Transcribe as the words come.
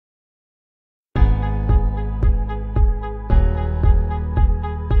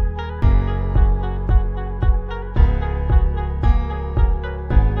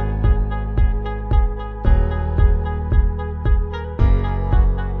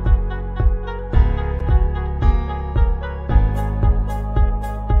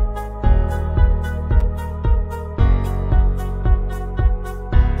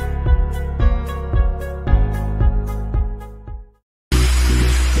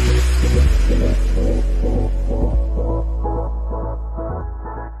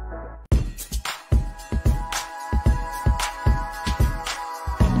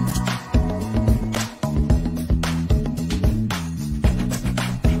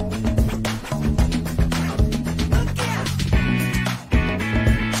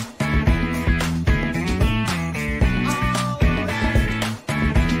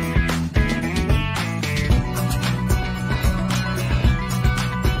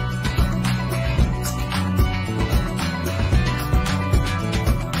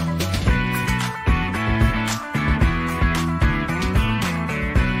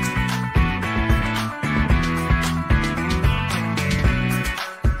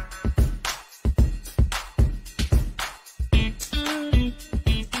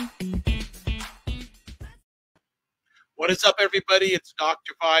What is up, everybody? It's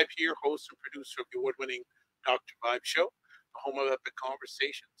Dr. Vibe here, host and producer of the award-winning Dr. Vibe Show, the home of Epic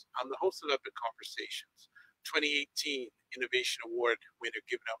Conversations. I'm the host of Epic Conversations, 2018 Innovation Award winner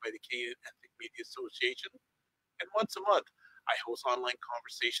given out by the Canadian Ethnic Media Association. And once a month, I host online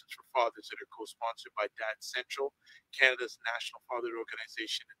conversations for fathers that are co-sponsored by Dad Central, Canada's national father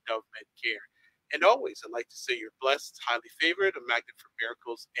organization, and Dove Med Care. And always, I'd like to say you're blessed, highly favored, a magnet for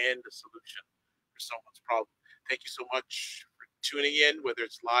miracles, and a solution for someone's problem. Thank you so much for tuning in, whether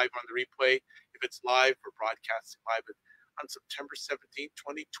it's live on the replay, if it's live, we're broadcasting live on September 17th,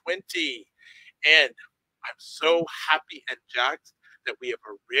 2020. And I'm so happy and jacked that we have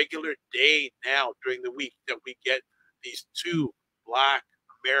a regular day now during the week that we get these two Black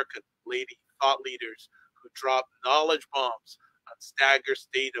American lady thought leaders who drop knowledge bombs on Staggers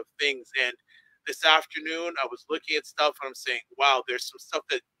state of things. And this afternoon, I was looking at stuff and I'm saying, wow, there's some stuff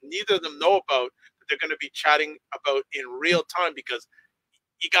that neither of them know about that they're going to be chatting about in real time, because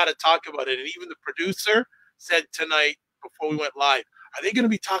you got to talk about it. And even the producer said tonight before we went live, are they going to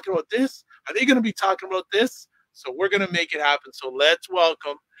be talking about this? Are they going to be talking about this? So we're going to make it happen. So let's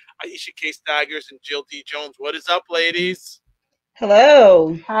welcome Aisha K. Staggers and Jill D. Jones. What is up, ladies?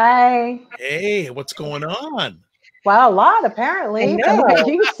 Hello. Hi. Hey, what's going on? Wow, a lot apparently. I know. From what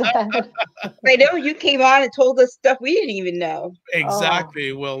you said. I know you came on and told us stuff we didn't even know. Exactly.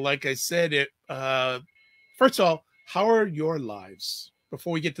 Oh. Well, like I said, first of all, how are your lives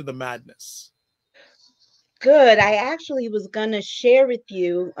before we get to the madness? Good. I actually was going to share with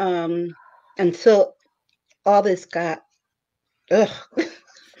you until all this got, I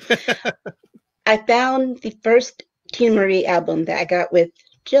found the first Tina Marie album that I got with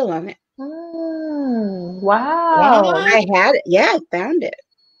Jill on it. Wow. I had it. Yeah, I found it.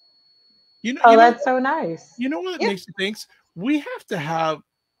 That's so nice. You know what makes me think? We have to have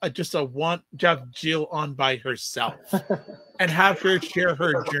have Jill on by herself and have her share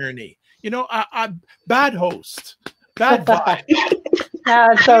her journey. I'm bad host, bad vibe. No,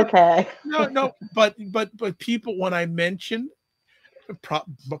 it's okay. No, but people, when I mention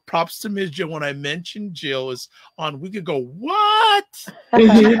props to Ms. Jill, when I mentioned Jill is on, we could go, what?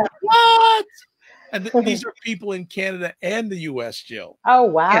 What? And these are people in Canada and the US, Jill. Oh,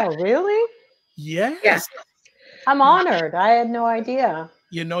 wow. Yeah. Really? Yes. I'm honored. I had no idea.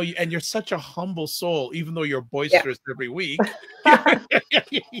 And you're such a humble soul, even though you're boisterous every week.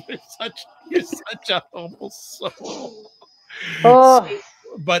 you're such a humble soul. Oh,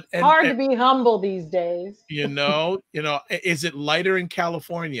 but hard to be humble these days. Is it lighter in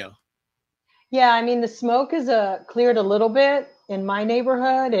California? Yeah, I mean, the smoke is cleared a little bit in my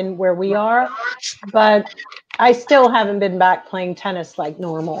neighborhood and where we are, but I still haven't been back playing tennis like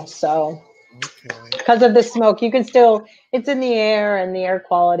normal. So because of the smoke, you can still, it's in the air and the air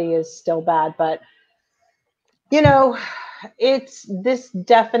quality is still bad, but this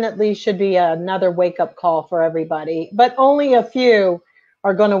definitely should be another wake-up call for everybody, but only a few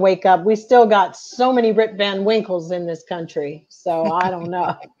are going to wake up. We still got so many Rip Van Winkles in this country, so I don't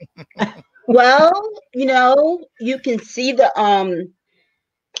know. Well, you can see the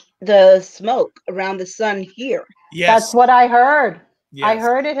smoke around the sun here. Yes, that's what I heard. Yes. I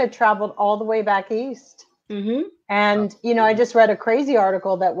heard it had traveled all the way back east. Mm-hmm. And I just read a crazy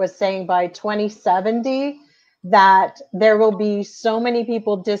article that was saying by 2070 that there will be so many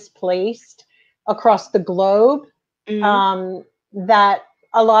people displaced across the globe, that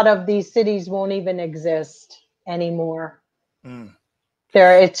a lot of these cities won't even exist anymore.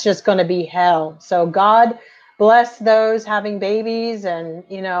 It's just going to be hell. So God bless those having babies, and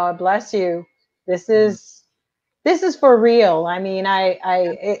bless you. This is for real. I mean,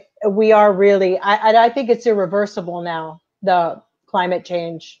 we are really. I think it's irreversible now. The climate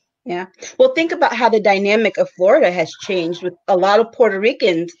change. Yeah. Well, think about how the dynamic of Florida has changed with a lot of Puerto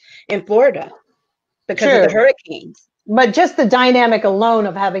Ricans in Florida because of the hurricanes. But just the dynamic alone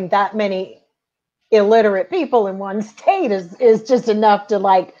of having that many illiterate people in one state is just enough to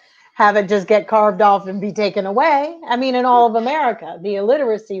like have it just get carved off and be taken away. I mean, in all of America, the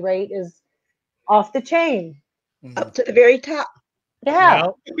illiteracy rate is off the chain. Up to the very top. Yeah.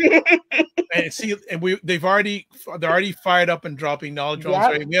 Well, and see, and they're already fired up and dropping knowledge bombs.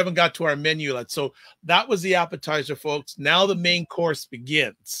 Right? We haven't got to our menu yet. So that was the appetizer, folks. Now the main course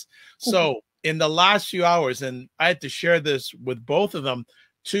begins. So in the last few hours, and I had to share this with both of them,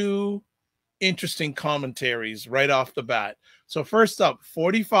 2 interesting commentaries right off the bat. So first up,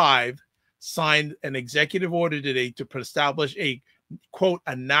 45 signed an executive order today to establish a, quote,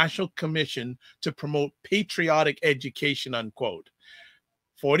 a national commission to promote patriotic education, unquote.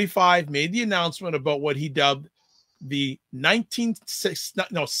 45 made the announcement about what he dubbed the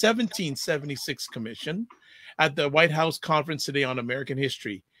 1776 Commission at the White House conference today on American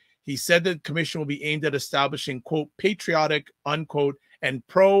history. He said that the commission will be aimed at establishing, quote, patriotic, unquote, and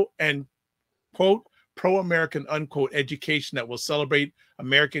quote, pro-American, unquote, education that will celebrate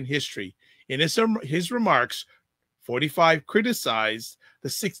American history. In his remarks, 45 criticized the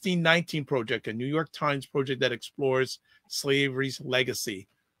 1619 Project, a New York Times project that explores slavery's legacy.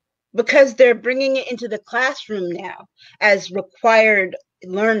 Because they're bringing it into the classroom now as required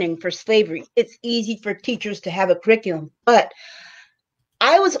learning for slavery. It's easy for teachers to have a curriculum, but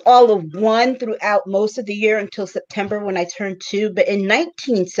I was all of 1 throughout most of the year until September when I turned 2. But in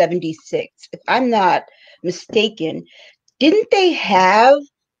 1976, if I'm not mistaken, didn't they have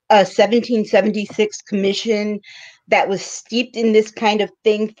a 1776 commission that was steeped in this kind of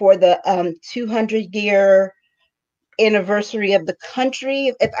thing for the 200-year anniversary of the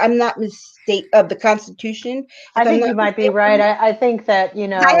country, if I'm not mistaken, of the Constitution? I think you might be right. I think that, you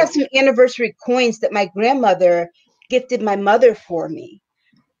know, I have some anniversary coins that my grandmother gifted my mother for me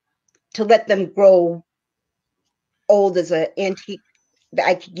to let them grow old as an antique that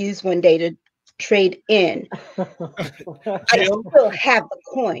I could use one day to trade in. I still have the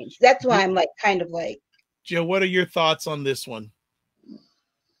coins. That's why I'm like kind of like. Jill, what are your thoughts on this one?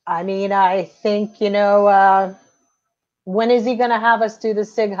 I mean, I think, you know, when is he going to have us do the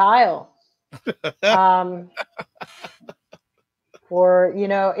Sig Heil? Or, you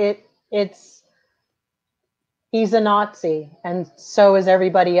know, he's a Nazi, and so is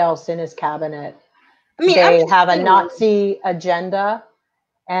everybody else in his cabinet. I mean, they have a Nazi agenda,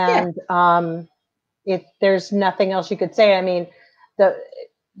 and there's nothing else you could say. I mean,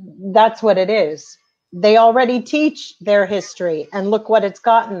 that's what it is. They already teach their history, and look what it's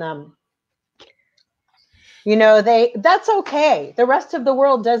gotten them. You know, that's okay. The rest of the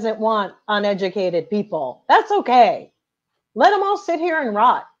world doesn't want uneducated people. That's okay. Let them all sit here and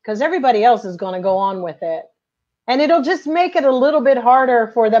rot, because everybody else is going to go on with it. And it'll just make it a little bit harder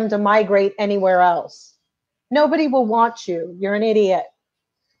for them to migrate anywhere else. Nobody will want you. You're an idiot.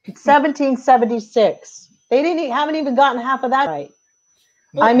 It's 1776. They haven't even gotten half of that right.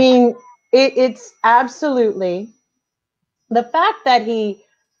 I mean, it's absolutely the fact that he,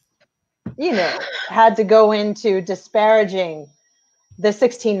 you know, had to go into disparaging the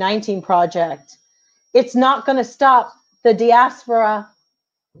 1619 Project. It's not going to stop the diaspora,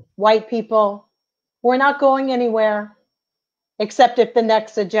 white people. We're not going anywhere, except if the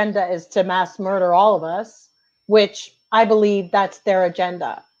next agenda is to mass murder all of us, which I believe that's their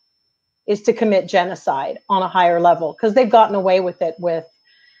agenda, is to commit genocide on a higher level, because they've gotten away with it with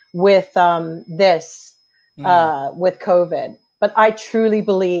COVID. But I truly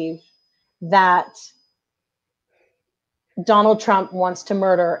believe that Donald Trump wants to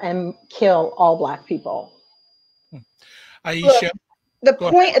murder and kill all Black people. Aisha? The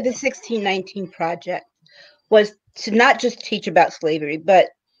point of the 1619 Project was to not just teach about slavery, but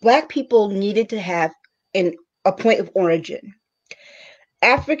Black people needed to have a point of origin.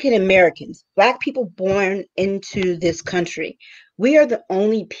 African Americans, Black people born into this country, we are the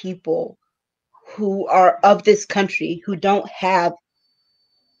only people who are of this country who don't have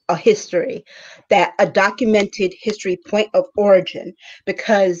a history, a documented history point of origin,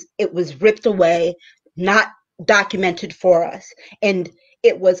 because it was ripped away, not documented for us. And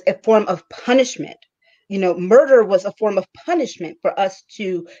it was a form of punishment. You know, murder was a form of punishment for us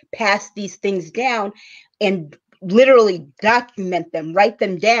to pass these things down and literally document them, write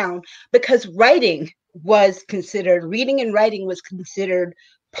them down, because reading and writing was considered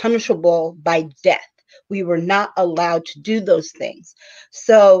punishable by death. We were not allowed to do those things.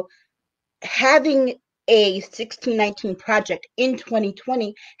 So having a 1619 Project in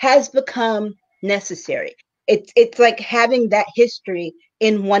 2020 has become necessary. It's like having that history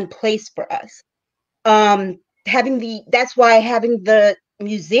in one place for us. That's why having the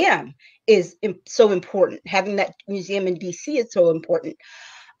museum is so important. Having that museum in DC is so important.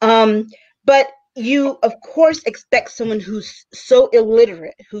 But you of course expect someone who's so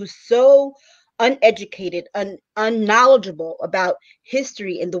illiterate, who's so uneducated, unknowledgeable about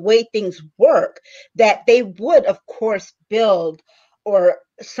history and the way things work, that they would of course build or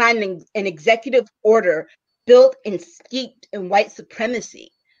sign an executive order built and steeped in white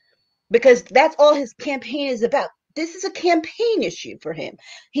supremacy, because that's all his campaign is about. This is a campaign issue for him.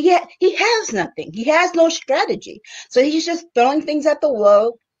 He has nothing. He has no strategy. So he's just throwing things at the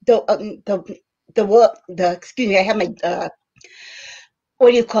wall. The excuse me, I have my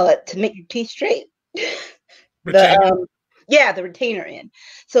what do you call it to make your teeth straight? Retainer. The retainer in.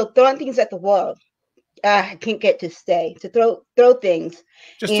 So throwing things at the wall. I can't get to stay to throw things.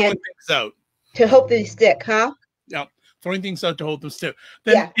 Just throwing things out to hope they stick, huh? Yeah, throwing things out to hope them stick.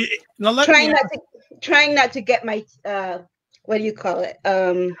 Then trying not to get my what do you call it?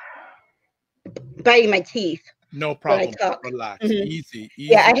 Biting my teeth. No problem. Relax. Mm-hmm. Easy.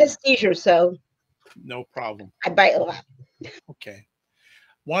 Yeah, I have seizures, so no problem. I bite a lot. Okay.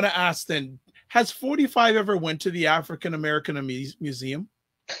 Want to ask then, has 45 ever went to the African American Museum?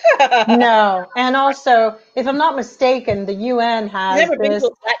 No. And also, if I'm not mistaken, the UN has never been to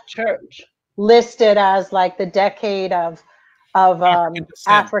a black church listed as like the decade of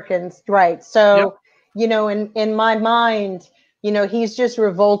Africans, right? So, yep. You know, in my mind, you know, he's just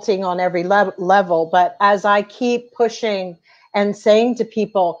revolting on every level. But as I keep pushing and saying to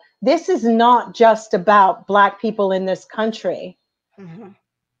people, this is not just about Black people in this country. Mm-hmm.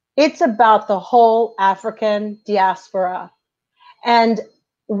 It's about the whole African diaspora. And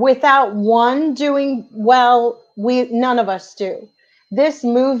without one doing well, none of us do. This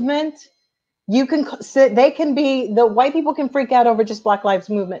movement, the white people can freak out over just Black Lives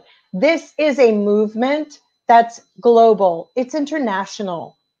Movement. This is a movement that's global. It's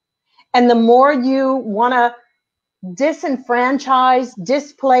international. And the more you want to disenfranchise,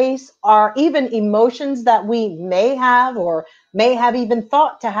 displace our even emotions that we may have or may have even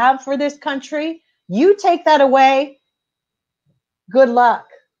thought to have for this country, you take that away, good luck.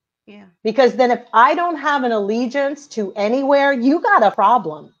 Yeah. Because then if I don't have an allegiance to anywhere, you got a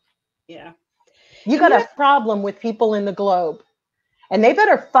problem. Yeah. You got a problem with people in the globe. And they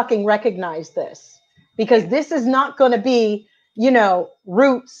better fucking recognize this, because this is not going to be, you know,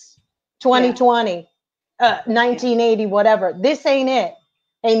 Roots 2020, 1980, whatever. This ain't it.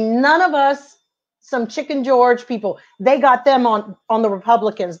 Ain't none of us some Chicken George people. They got them on the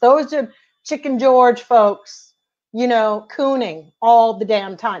Republicans. Those are Chicken George folks, you know, cooning all the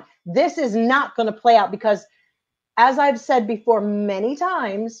damn time. This is not going to play out because, as I've said before many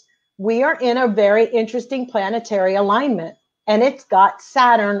times, we are in a very interesting planetary alignment. And it's got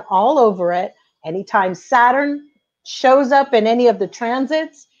Saturn all over it. Anytime Saturn shows up in any of the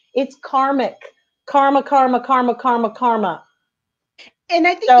transits, it's karmic. Karma, karma, karma, karma, karma. And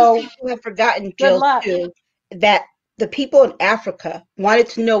I think these people have forgotten, Jill, too, that the people in Africa wanted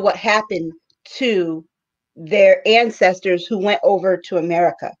to know what happened to their ancestors who went over to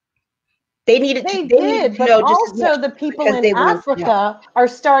America. They needed to know. Also, the people in Africa are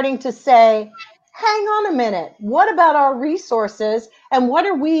starting to say, hang on a minute. What about our resources? And what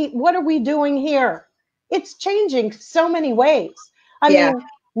are we doing here? It's changing so many ways. I mean,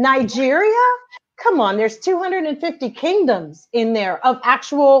 Nigeria, come on, there's 250 kingdoms in there of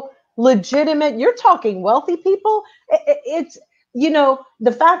actual legitimate, you're talking wealthy people. It's, you know,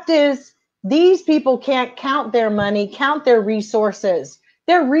 the fact is these people can't count their money, count their resources.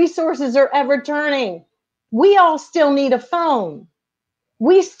 Their resources are ever turning. We all still need a phone.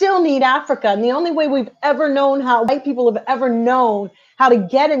 We still need Africa. And the only way we've ever known how white people have ever known how to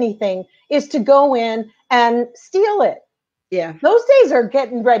get anything is to go in and steal it. Yeah. Those days are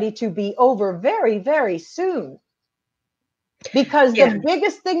getting ready to be over very, very soon. Because the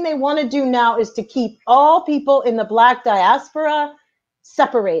biggest thing they want to do now is to keep all people in the Black diaspora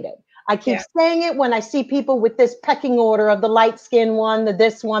separated. I keep saying it when I see people with this pecking order of the light skin one, the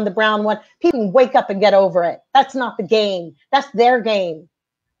this one, the brown one. People wake up and get over it. That's not the game. That's their game.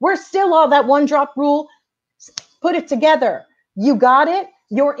 We're still all that one drop rule. Put it together. You got it.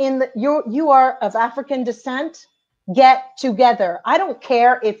 You are of African descent. Get together. I don't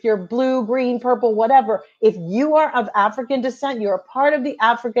care if you're blue, green, purple, whatever. If you are of African descent, you're a part of the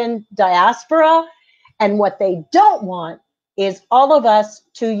African diaspora. And what they don't want is all of us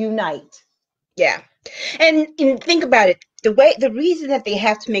to unite. Yeah. And think about it. The reason that they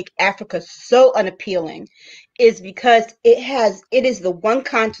have to make Africa so unappealing is because it is the one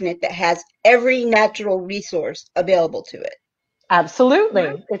continent that has every natural resource available to it.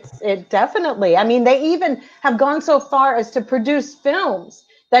 Absolutely. It definitely. I mean, they even have gone so far as to produce films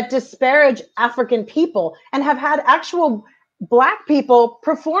that disparage African people and have had actual Black people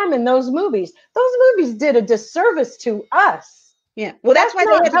perform in those movies. Those movies did a disservice to us. Yeah. Well, that's why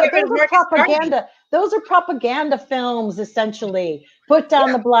they had to get rid of those are propaganda. Those are propaganda films, essentially. Put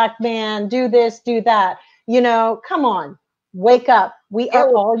down the black man, do this, do that. You know, come on, wake up. We are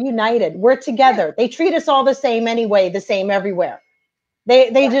all united. We're together. They treat us all the same anyway, the same everywhere.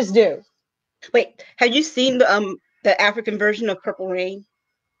 They just do. Wait, have you seen the African version of Purple Rain?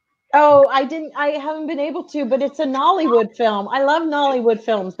 Oh, I haven't been able to, but it's a Nollywood film. I love Nollywood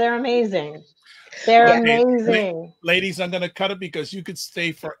films. They're amazing. They're amazing. Ladies, I'm going to cut it because you could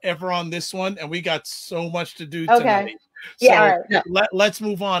stay forever on this one, and we got so much to do tonight. Okay. So let's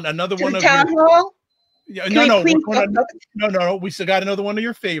move on. Another one of Town Hall? No. We still got another one of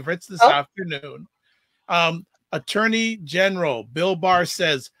your favorites this afternoon. Attorney General Bill Barr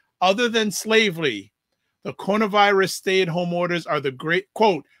says, other than slavery, the coronavirus stay-at-home orders are the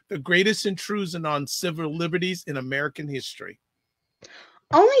greatest intrusion on civil liberties in American history.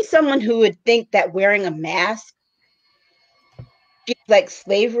 Only someone who would think that wearing a mask feels like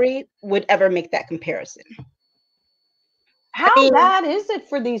slavery would ever make that comparison. How bad is it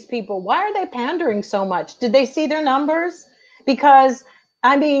for these people? Why are they pandering so much? Did they see their numbers? Because,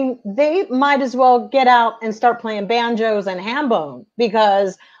 I mean, they might as well get out and start playing banjos and hambone,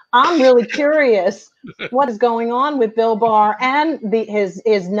 because I'm really curious what is going on with Bill Barr and his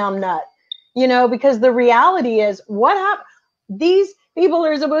numbnut, you know, because the reality is what happened. These people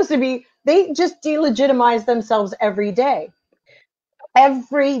are supposed to be, they just delegitimize themselves every day.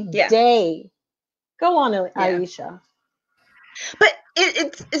 Every day. Go on, Aisha. But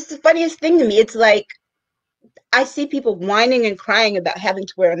it's the funniest thing to me. It's like, I see people whining and crying about having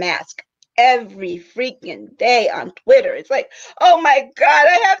to wear a mask every freaking day on Twitter. It's like, oh my God,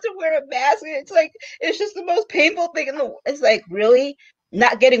 I have to wear a mask. And it's like, it's just the most painful thing in the world. It's like, really?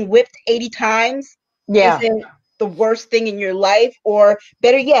 Not getting whipped 80 times? Isn't the worst thing in your life? Or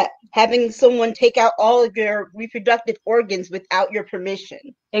better yet, having someone take out all of your reproductive organs without your permission.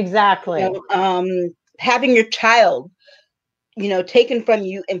 Exactly. You know, having your child, you know, taken from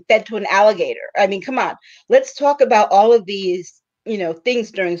you and fed to an alligator. I mean, come on. Let's talk about all of these, you know,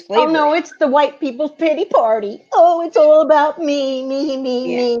 things during slavery. Oh no, it's the white people's pity party. Oh, it's all about me,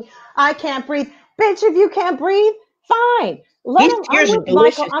 me. I can't breathe. Bitch, if you can't breathe, fine. Let him.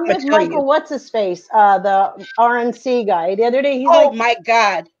 I'm with Michael. What's his face? The RNC guy. The other day, he's like, my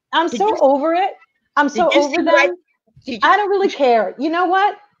God. I'm so over it. I'm so over them. I don't really care. You know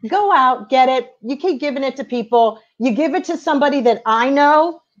what? Go out, get it. You keep giving it to people. You give it to somebody that I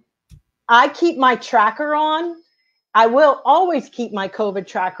know. I keep my tracker on. I will always keep my COVID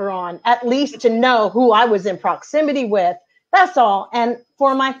tracker on, at least to know who I was in proximity with. That's all. And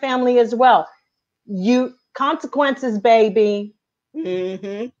for my family as well. Consequences, baby.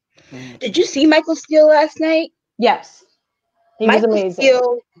 Mm-hmm. Did you see Michael Steele last night? Yes. He was amazing.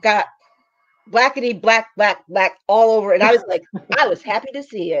 Steele got blackity black all over, and I was like, I was happy to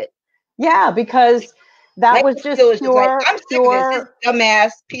see it. Yeah, because that was just pure. I'm sick of this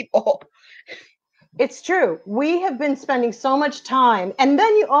dumbass people. It's true. We have been spending so much time, and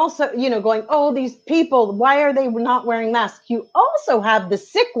then you also, you know, going, oh, these people, why are they not wearing masks? You also have the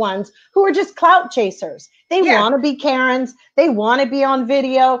sick ones who are just clout chasers. They want to be Karens. They want to be on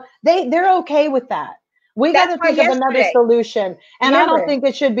video. They're okay with that. We got to think of another solution. And I don't think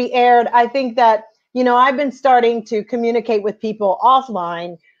it should be aired. I think that, you know, I've been starting to communicate with people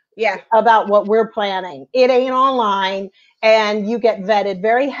offline about what we're planning. It ain't online, and you get vetted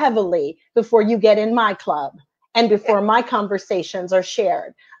very heavily before you get in my club and before my conversations are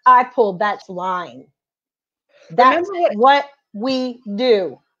shared. I pulled that line. That's what we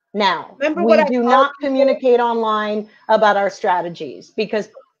do now. We do not communicate online about our strategies because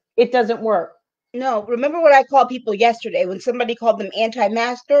it doesn't work. No, remember what I called people yesterday when somebody called them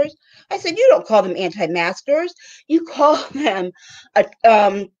anti-maskers? I said, you don't call them anti-maskers. You call them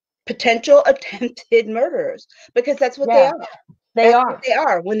potential attempted murderers, because that's what they are. They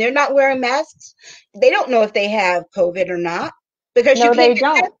are. When they're not wearing masks, they don't know if they have COVID or not, because you can't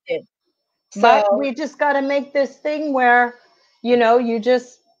get tested. But we just got to make this thing where, you know, you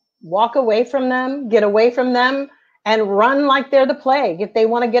just walk away from them, get away from them, and run like they're the plague. If they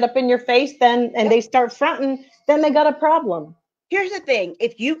want to get up in your face, then they start fronting, then they got a problem. Here's the thing.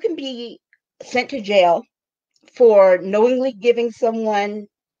 If you can be sent to jail for knowingly giving someone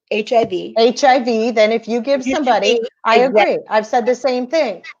HIV, then if you give somebody, I agree. I've said the same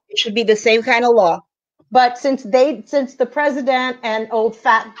thing. It should be the same kind of law. But since the president and old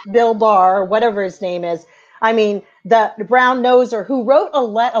fat Bill Barr, or whatever his name is, I mean, the brown noser who wrote a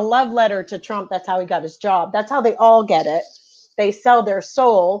love letter to Trump, that's how he got his job. That's how they all get it. They sell their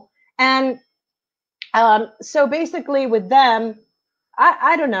soul. And So basically with them,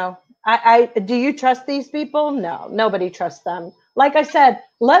 I don't know. I do you trust these people? No, nobody trusts them. Like I said,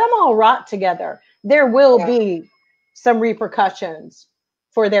 let them all rot together. There will be some repercussions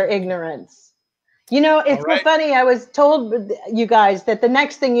for their ignorance. You know, it's funny. I was told, you guys, that the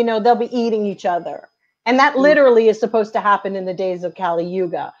next thing you know, they'll be eating each other. And that literally is supposed to happen in the days of Kali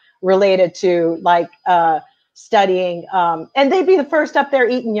Yuga, related to like studying. And they'd be the first up there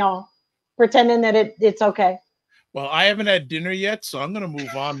eating y'all, pretending that it's okay. Well, I haven't had dinner yet, so I'm going to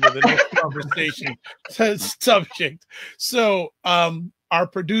move on with the next conversation subject. So our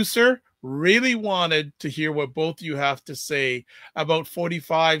producer really wanted to hear what both you have to say about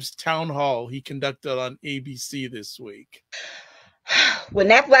 45's town hall he conducted on ABC this week. When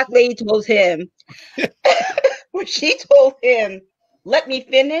that black lady told him, when she told him, let me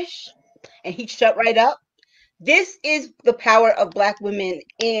finish, and he shut right up. This is the power of black women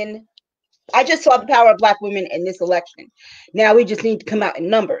in, I just saw the power of black women in this election. Now we just need to come out in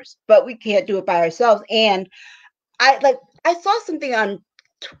numbers, but we can't do it by ourselves. And I saw something on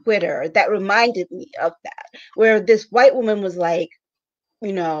Twitter that reminded me of that, where this white woman was like,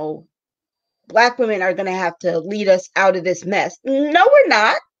 you know, black women are going to have to lead us out of this mess. No, we're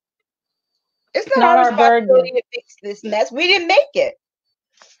not. It's not our responsibility to fix this mess. We didn't make it.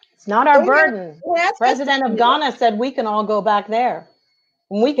 It's not our burden. President of Ghana said we can all go back there.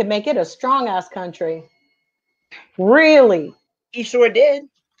 And we could make it a strong-ass country. Really? He sure did.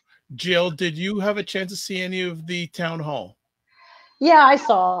 Jill, did you have a chance to see any of the town hall? Yeah, I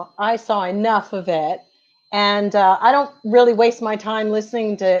saw enough of it. And I don't really waste my time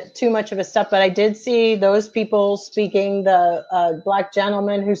listening to too much of his stuff, but I did see those people speaking, the black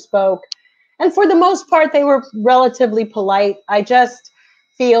gentleman who spoke. And for the most part, they were relatively polite. I just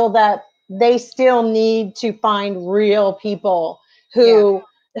feel that they still need to find real people who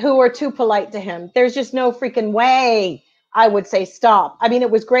are too polite to him. There's just no freaking way I would say stop. I mean,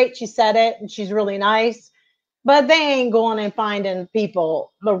 it was great. She said it and she's really nice, but they ain't going and finding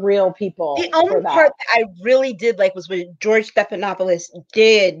people, the real people. The only part that I really did like was when George Stephanopoulos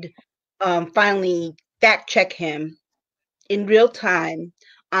did finally fact check him in real time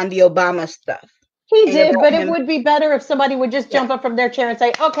on the Obama stuff. He did, but it would be better if somebody would just jump up from their chair and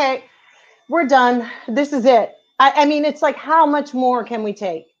say, okay, we're done. This is it. I mean, it's like, how much more can we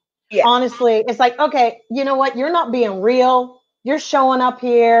take? Yeah. Honestly, it's like, okay, you know what? You're not being real. You're showing up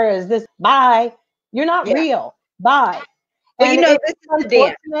here as this, bye. You're not real. Bye. Well, and you know, it's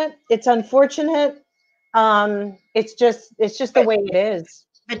unfortunate. It's unfortunate. It's just the way it is.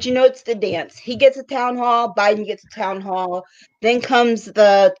 But you know, it's the dance. He gets a town hall. Biden gets a town hall. Then comes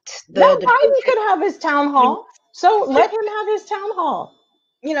the Biden could have his town hall. So let him have his town hall.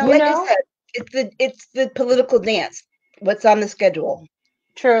 You know, I said, it's the political dance. What's on the schedule?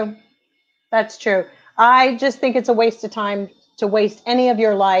 True. That's true. I just think it's a waste of time to waste any of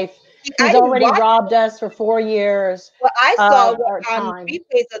your life. He's already robbed us for 4 years. Well, I saw on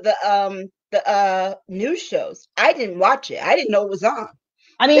replays of the news shows. I didn't watch it. I didn't know it was on.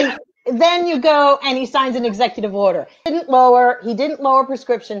 I mean, then you go and he signs an executive order. He didn't lower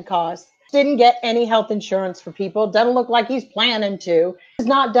prescription costs. Didn't get any health insurance for people. Doesn't look like he's planning to. He's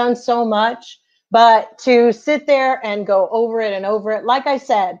not done so much, but to sit there and go over it and over it. Like I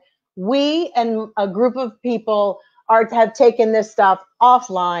said, we and a group of people have taken this stuff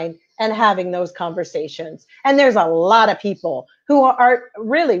offline and having those conversations. And there's a lot of people who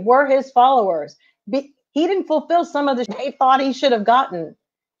were his followers. He didn't fulfill some of the they thought he should have gotten.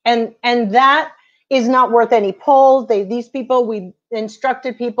 And that is not worth any polls. These people, we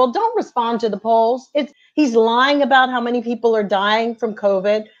instructed people, don't respond to the polls. He's lying about how many people are dying from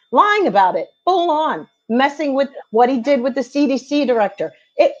COVID, lying about it, full on, messing with what he did with the CDC director.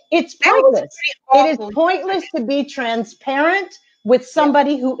 It's pointless. It is pointless to be transparent with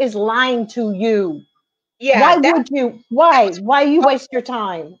somebody who is lying to you. Yeah. Why you waste your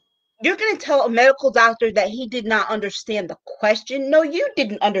time? You're going to tell a medical doctor that he did not understand the question? No, you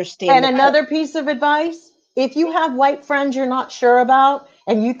didn't understand. And another piece of advice, if you have white friends you're not sure about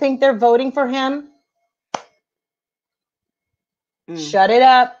and you think they're voting for him, shut it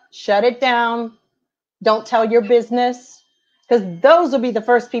up, shut it down. Don't tell your business, because those will be the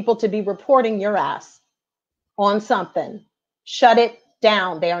first people to be reporting your ass on something. Shut it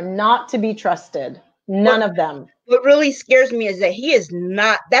down. They are not to be trusted. None of them. What really scares me is that he is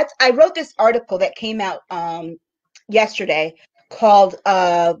not. I wrote this article that came out yesterday called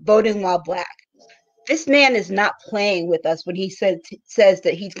 "Voting While Black." This man is not playing with us when he says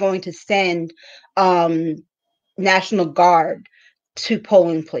that he's going to send National Guard to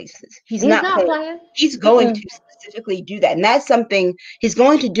polling places. He's not playing. He's going to specifically do that. And that's something he's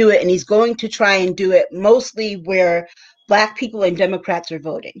going to do it. And he's going to try and do it mostly where Black people and Democrats are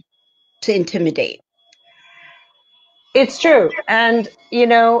voting to intimidate. It's true. And, you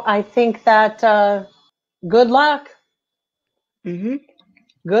know, I think that good luck. Mm-hmm.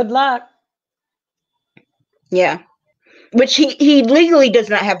 Good luck. Yeah. Which he legally does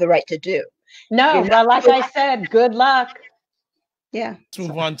not have the right to do. No, but like I said, good luck. Yeah. Let's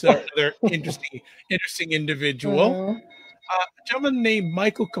move on to another interesting individual. A gentleman named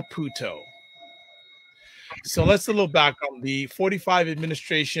Michael Caputo. So let's a little back on the 45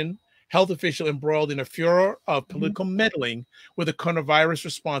 administration health official embroiled in a furor of political meddling with the coronavirus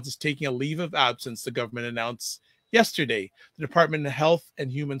response is taking a leave of absence, the government announced yesterday. The Department of Health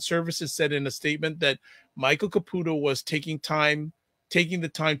and Human Services said in a statement that Michael Caputo was taking the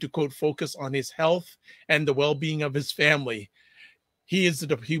time to, quote, focus on his health and the well-being of his family. He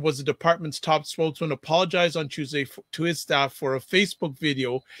was the department's top spokesman, apologized on Tuesday to his staff for a Facebook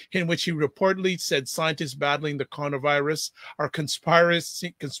video in which he reportedly said scientists battling the coronavirus are conspiring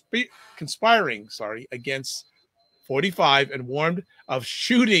against 45 and warned of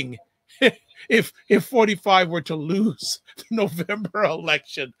shooting if 45 were to lose the November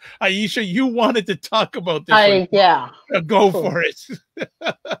election. Aisha, you wanted to talk about this. Go for it.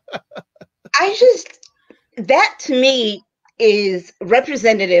 That to me is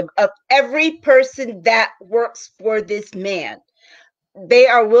representative of every person that works for this man. They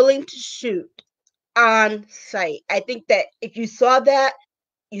are willing to shoot on site. I think that if you saw that,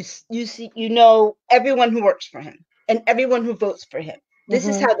 you see, you know, everyone who works for him and everyone who votes for him. This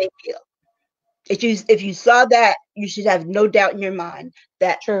is how they feel. If you saw that, you should have no doubt in your mind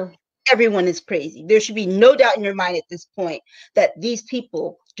that everyone is crazy. There should be no doubt in your mind at this point that these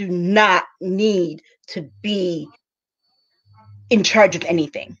people do not need to be in charge of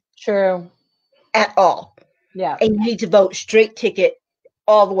anything. True. At all. Yeah. And you need to vote straight ticket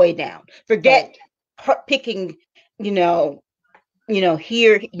all the way down. Forget picking, here,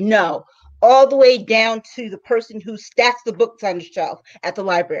 no. All the way down to the person who stacks the books on the shelf at the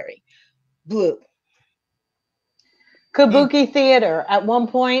library. Blue. Kabuki theater. At one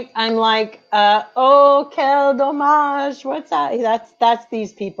point, I'm like, oh, quel dommage. What's that? That's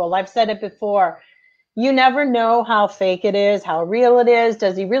these people. I've said it before. You never know how fake it is, how real it is.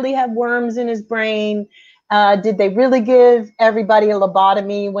 Does he really have worms in his brain? Did they really give everybody a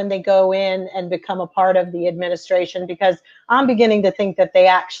lobotomy when they go in and become a part of the administration? Because I'm beginning to think that they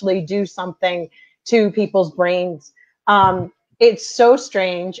actually do something to people's brains. It's so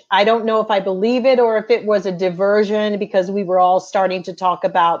strange. I don't know if I believe it or if it was a diversion because we were all starting to talk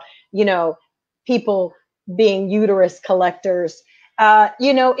about, people being uterus collectors.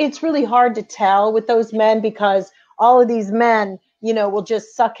 It's really hard to tell with those men because all of these men, will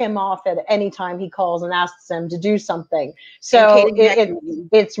just suck him off at any time he calls and asks them to do something. So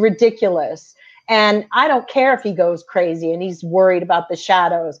it's ridiculous. And I don't care if he goes crazy and he's worried about the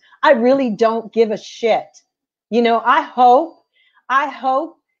shadows. I really don't give a shit. I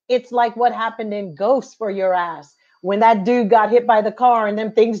hope it's like what happened in Ghost for your ass. When that dude got hit by the car and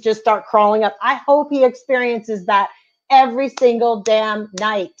then things just start crawling up. I hope he experiences that every single damn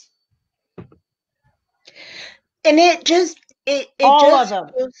night. And all of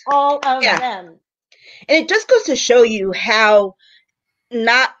them. And it just goes to show you how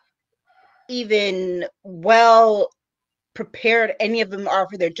not even well prepared any of them are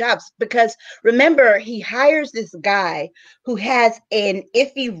for their jobs. Because remember, he hires this guy who has an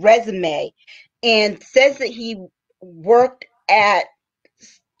iffy resume and says that he worked at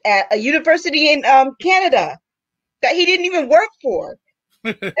a university in Canada that he didn't even work for.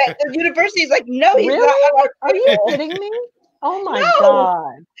 That the university is like, no, he's not on our payroll. Are you kidding me? Oh my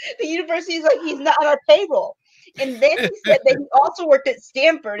God. The university is like, he's not on our payroll. And then he said that he also worked at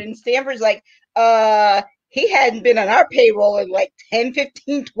Stanford, and Stanford's like, he hadn't been on our payroll in like 10,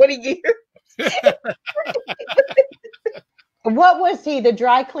 15, 20 years. What was he? The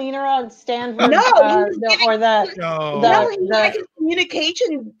dry cleaner on Stanford? No, he had his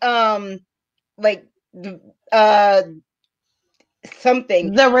communication,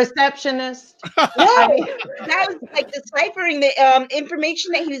 something. The receptionist. No, that was like deciphering the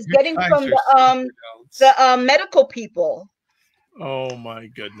information that he was getting from the medical people. Oh my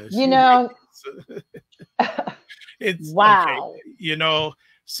goodness! It's wow. Okay.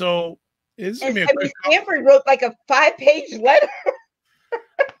 So Stanford wrote like a 5-page letter.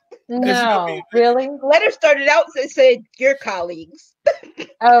 No, really? The letter started out and said, "Your colleagues."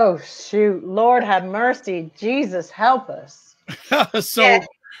 Oh shoot! Lord have mercy. Jesus help us. So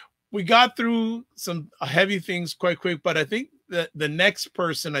we got through some heavy things quite quick, but I think the next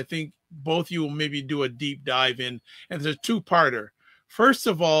person, I think both you will maybe do a deep dive in, and there's a two-parter. First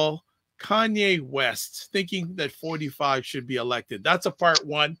of all, Kanye West thinking that 45 should be elected. That's a part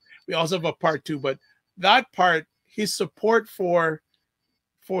one. We also have a part two, but that part, his support for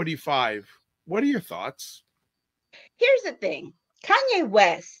 45. What are your thoughts? Here's the thing. Kanye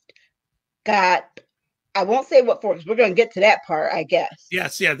West got, I won't say what for, because we're going to get to that part, I guess.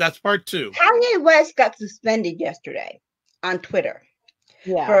 Yes, yeah, that's part two. Kanye West got suspended yesterday on Twitter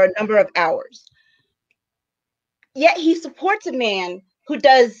for a number of hours. Yet he supports a man who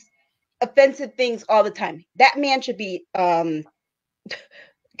does offensive things all the time. That man should be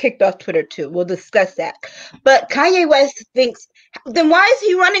kicked off Twitter too. We'll discuss that. But Kanye West thinks, then why is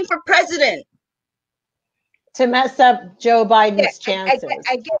he running for president? To mess up Joe Biden's chances.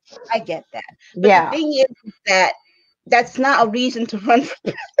 I get that. But the thing is that that's not a reason to run for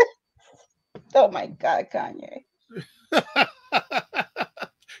president. Oh my God, Kanye.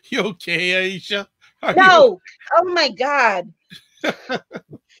 You okay, Aisha? No. Oh my God.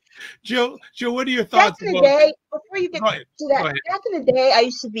 Joe, what are your thoughts? Back in the day, before you get to that, back in the day, I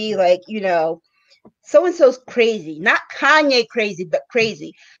used to be like, so-and-so's crazy. Not Kanye crazy, but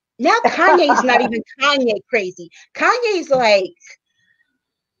crazy. Now Kanye's not even Kanye crazy. Kanye's like,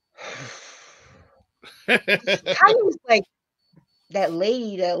 Kanye's like that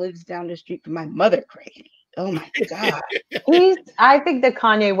lady that lives down the street from my mother crazy. Oh my God. I think that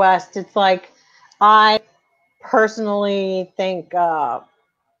Kanye West, it's like, I personally think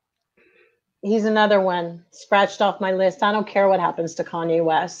he's another one scratched off my list. I don't care what happens to Kanye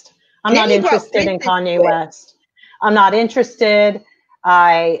West. I'm not interested in Kanye West. I'm not interested.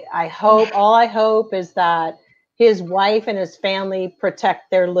 I hope is that his wife and his family protect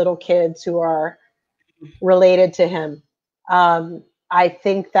their little kids who are related to him. I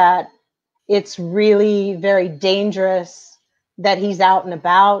think that it's really very dangerous that he's out and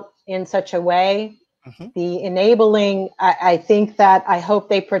about in such a way. Mm-hmm. The enabling, I think that I hope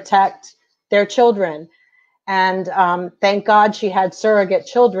they protect their children. And thank God she had surrogate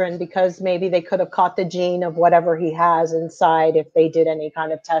children, because maybe they could have caught the gene of whatever he has inside if they did any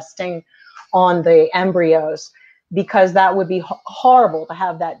kind of testing on the embryos, because that would be horrible to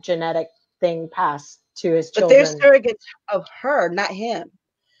have that genetic thing passed to his children. But they're surrogates of her, not him.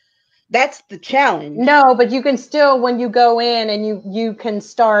 That's the challenge. No, but you can still, when you go in and you can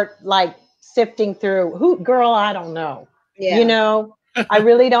start like sifting through girl, I don't know. Yeah. I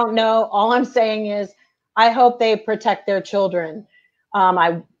really don't know. All I'm saying is I hope they protect their children.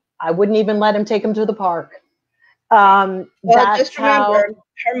 I wouldn't even let him take them to the park. Well, just remember,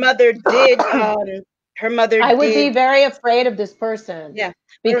 her mother did. I would be very afraid of this person. Yeah,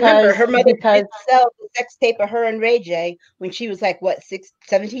 because remember, her mother did sell the sex tape of her and Ray J when she was like, what,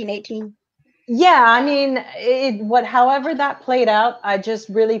 17, 18? Yeah, I mean, however that played out, I just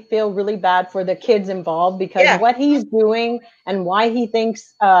really feel really bad for the kids involved, because what he's doing and why he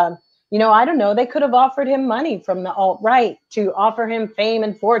thinks, I don't know, they could have offered him money from the alt-right to offer him fame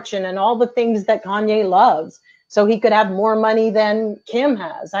and fortune and all the things that Kanye loves, so he could have more money than Kim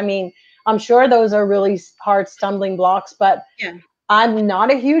has. I mean, I'm sure those are really hard stumbling blocks, but I'm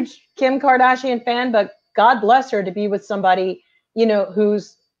not a huge Kim Kardashian fan, but God bless her to be with somebody,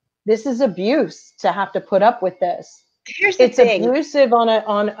 this is abuse to have to put up with this. It's abusive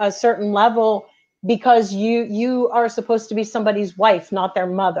on a certain level, because you are supposed to be somebody's wife, not their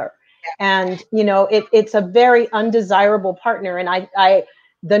mother. And, it's a very undesirable partner. And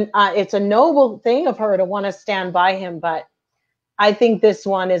it's a noble thing of her to want to stand by him. But I think this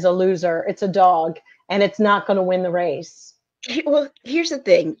one is a loser. It's a dog, and it's not going to win the race. Well, here's the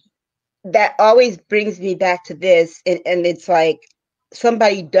thing that always brings me back to this. And it's like,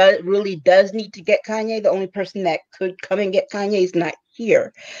 somebody really does need to get Kanye. The only person that could come and get Kanye is not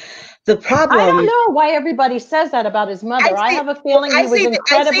here. The problem, I don't know why everybody says that about his mother. I have a feeling he was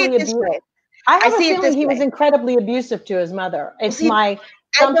incredibly abusive. I have a feeling he was incredibly abusive to his mother. It's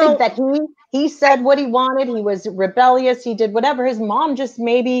something that he said what he wanted. He was rebellious. He did whatever. His mom just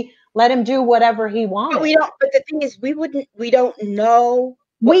maybe let him do whatever he wanted. But the thing is, we don't know.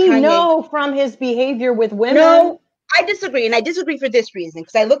 We know from his behavior with women. No, I disagree. And I disagree for this reason,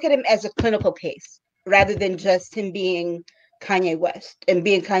 because I look at him as a clinical case rather than just him being Kanye West and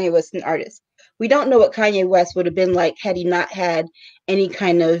being Kanye West an artist. We don't know what Kanye West would have been like had he not had any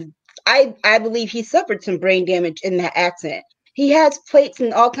kind of, I believe he suffered some brain damage in that accident. He has plates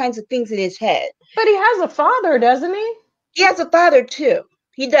and all kinds of things in his head. But he has a father, doesn't he? He has a father too.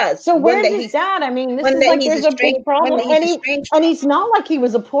 He does. So where's his dad? I mean, this is like there's a big problem. And he's not like he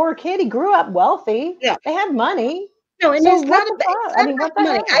was a poor kid. He grew up wealthy. Yeah. They had money. No, and it's not about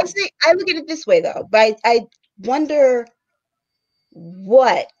money. I look at it this way though, but I wonder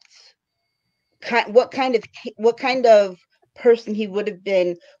what kind of person he would have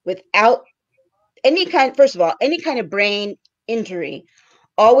been without any kind, first of all, any kind of brain injury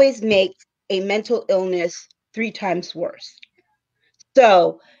always makes a mental illness 3 times worse.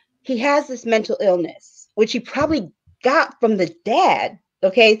 So he has this mental illness, which he probably got from the dad.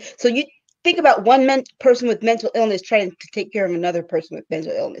 Okay. So you think about one person with mental illness trying to take care of another person with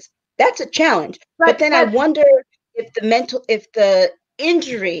mental illness. That's a challenge. But then I wonder if the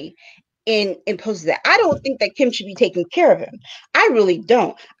injury imposes that. I don't think that Kim should be taking care of him. I really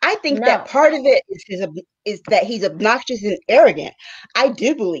don't. I think that part of it is that he's obnoxious and arrogant. I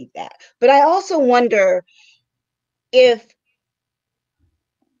do believe that. But I also wonder if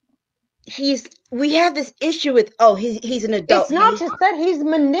we have this issue with, he's an adult. It's not just that, he's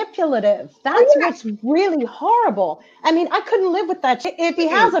manipulative. That's what's really horrible. I mean, I couldn't live with that. If he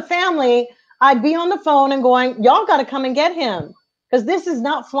has a family, I'd be on the phone and going, y'all got to come and get him, because this is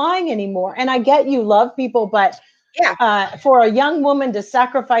not flying anymore. And I get you love people, but for a young woman to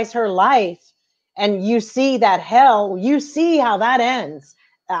sacrifice her life, and you see that hell, you see how that ends.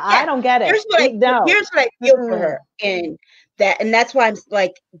 I don't get it. Here's what I feel for her in that, and that's why I'm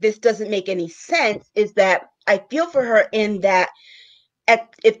like, this doesn't make any sense, is that I feel for her in that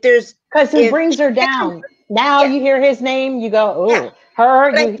because he brings her down. Now you hear his name, you go,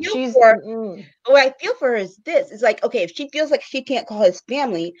 her. What I feel for her is this. It's like, okay, if she feels like she can't call his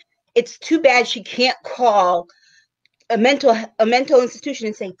family, it's too bad she can't call a mental institution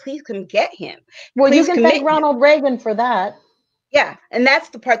and say, please come get him. Well, please you can thank Ronald Reagan for that. Yeah, and that's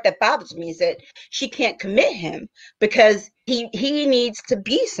the part that bothers me, is that she can't commit him because he needs to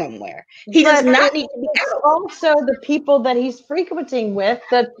be somewhere. He does not need to be out. Also, the people that he's frequenting with,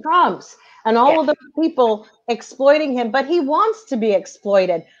 the Trumps and all of the people exploiting him, but he wants to be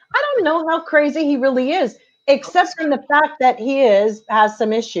exploited. I don't know how crazy he really is, except in the fact that he has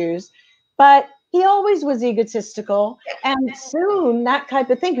some issues, but he always was egotistical, and soon that type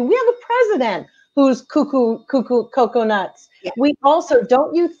of thinking. We have a president who's cuckoo cocoa nuts. Yeah. We also,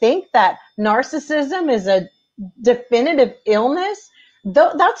 don't you think that narcissism is a definitive illness?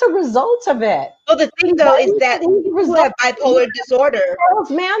 That's a result of it. Well, the thing though is that people have bipolar disorder.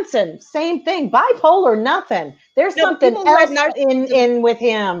 Charles Manson, same thing. Bipolar, nothing. There's something else in with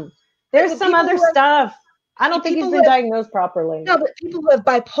him. There's some other stuff. I don't think he's been diagnosed properly. No, but people who have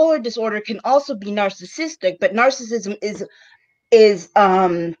bipolar disorder can also be narcissistic, but narcissism is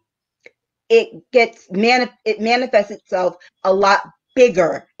it manifests itself a lot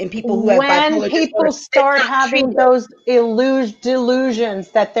bigger in people who have bipolar disorder. When people start having those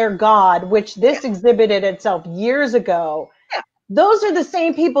delusions that they're God, which this exhibited itself years ago, those are the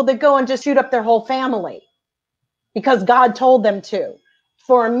same people that go and just shoot up their whole family because God told them to.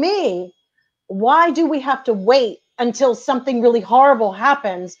 For me, why do we have to wait until something really horrible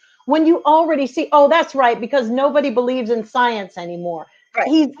happens when you already see, that's right, because nobody believes in science anymore. Right.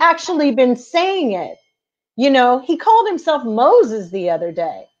 He's actually been saying it. You know, he called himself Moses the other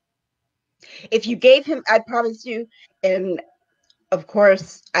day. If you gave him, I promise you, and of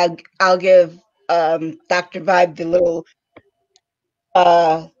course, I'll give Dr. Vibe the little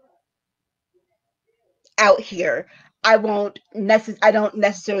out here. I don't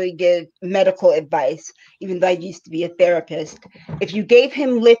necessarily give medical advice, even though I used to be a therapist. If you gave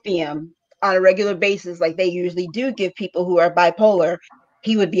him lithium on a regular basis, like they usually do give people who are bipolar,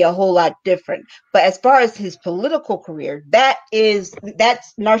 he would be a whole lot different. But as far as his political career, that's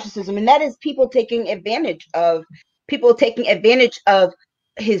narcissism, and that is people taking advantage of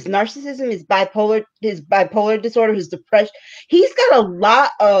his narcissism, his bipolar disorder, his depression. He's got a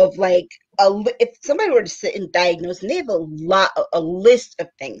lot of if somebody were to sit and diagnose, and they have a list of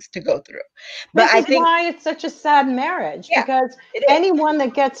things to go through. But I think why it's such a sad marriage, because anyone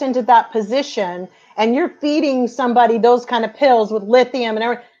that gets into that position and you're feeding somebody those kind of pills with lithium and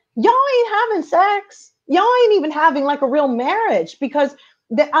everything, y'all ain't having sex. Y'all ain't even having like a real marriage, because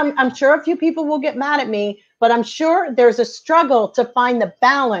I'm sure a few people will get mad at me, but I'm sure there's a struggle to find the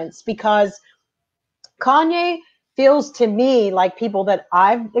balance, because Kanye feels to me like people that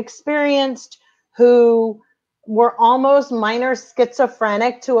I've experienced who were almost minor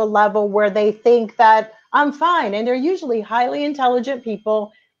schizophrenic to a level where they think that I'm fine. And they're usually highly intelligent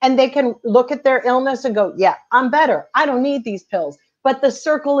people, and they can look at their illness and go, yeah, I'm better. I don't need these pills. But the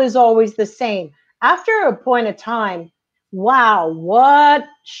circle is always the same. After a point of time, wow, what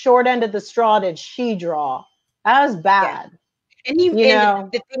short end of the straw did she draw? That was bad. Yeah.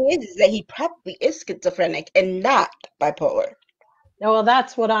 And the thing is that he probably is schizophrenic and not bipolar. Well,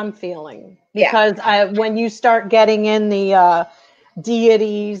 that's what I'm feeling, because when you start getting in the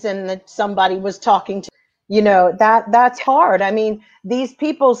deities and that somebody was talking to, You know, that's hard. I mean, these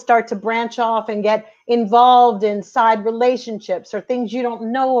people start to branch off and get involved in side relationships or things you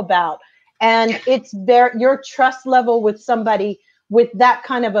don't know about. And it's your trust level with somebody with that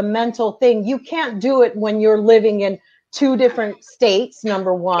kind of a mental thing. You can't do it when you're living in two different states,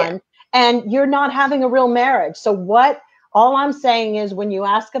 number one, and you're not having a real marriage. So all I'm saying is, when you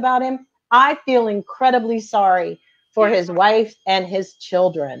ask about him, I feel incredibly sorry for his wife and his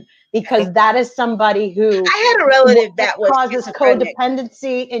children, because that is somebody who I had a relative that was causes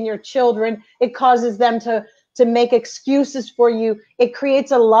codependency in your children. It causes them to make excuses for you. It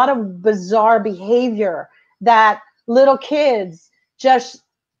creates a lot of bizarre behavior that little kids just,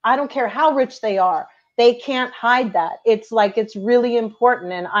 I don't care how rich they are, they can't hide that. It's like, it's really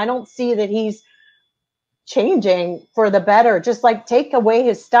important. And I don't see that he's changing for the better. Just like, take away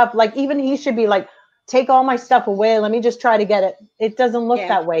his stuff. Like, even he should be like, take all my stuff away. Let me just try to get it. It doesn't look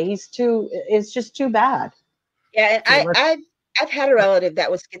that way. It's just too bad. Yeah. And I've had a relative that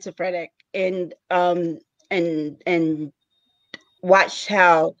was schizophrenic, and watched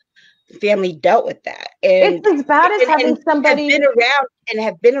how the family dealt with that. And it's as bad as having somebody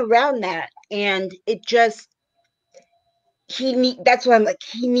have been around that. And it just, that's why I'm like,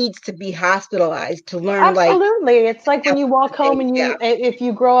 he needs to be hospitalized to learn. Absolutely. It's like when you walk home and if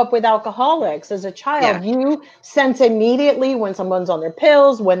you grow up with alcoholics as a child, you sense immediately when someone's on their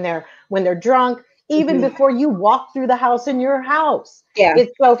pills, when they're drunk, even before you walk through the house in your house.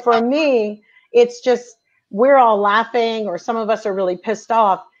 So for me, it's just, we're all laughing, or some of us are really pissed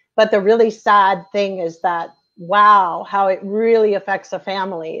off. But the really sad thing is that, wow, how it really affects a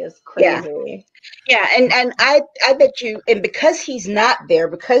family is crazy. Yeah, and I bet you, and because he's not there,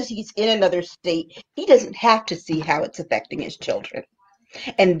 because he's in another state, he doesn't have to see how it's affecting his children.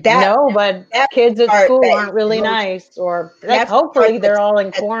 And but kids at school aren't really nice, or like, hopefully they're all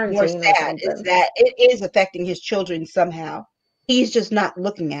in quarantine. More sad is that it is affecting his children somehow. He's just not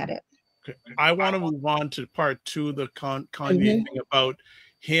looking at it. Okay. I want to move on to part two of the Kanye thing about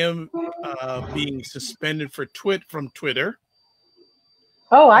him being suspended from Twitter.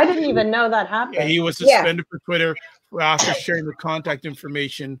 Oh, I didn't even know that happened. Yeah, he was suspended for Twitter after sharing the contact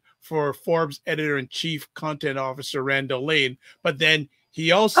information for Forbes editor-in-chief content officer Randall Lane. But then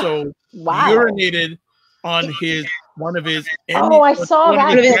he also urinated on one of his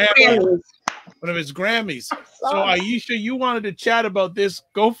Grammys. So Aisha, you wanted to chat about this.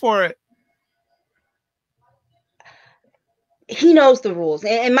 Go for it. He knows the rules.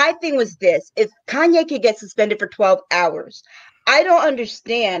 And my thing was this: if Kanye could get suspended for 12 hours, I don't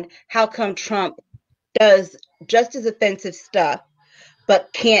understand how come Trump does just as offensive stuff,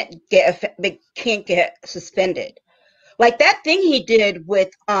 but can't get suspended. Like that thing he did with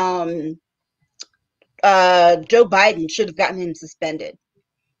Joe Biden should have gotten him suspended.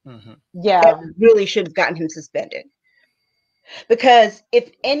 That really should have gotten him suspended. Because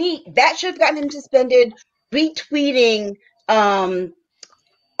that should have gotten him suspended. Retweeting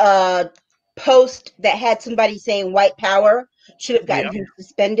post that had somebody saying white power should have gotten him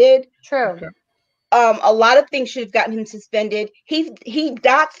suspended. True. A lot of things should have gotten him suspended. He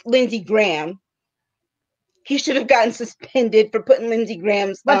doxed Lindsey Graham. He should have gotten suspended for putting Lindsey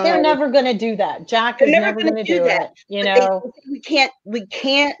Graham's. But they're never going to do that. Jack is never going to do that. You know, we can't.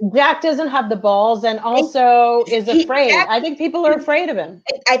 Jack doesn't have the balls, and also is afraid. I think people are afraid of him.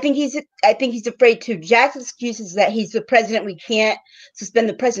 I think he's afraid too. Jack's excuse is that he's the president. We can't suspend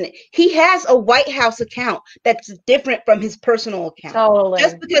the president. He has a White House account that's different from his personal account. Totally.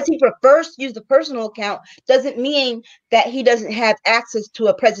 Just because he prefers to use the personal account doesn't mean that he doesn't have access to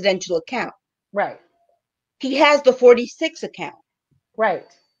a presidential account. Right. He has the 46 account. Right.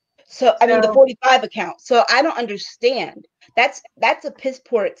 So I mean the 45 account. So I don't understand. That's a piss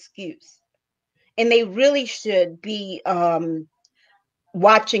poor excuse. And they really should be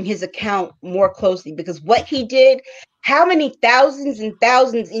watching his account more closely, because what he did, how many thousands and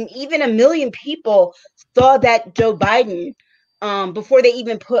thousands and even 1 million people saw that Joe Biden before they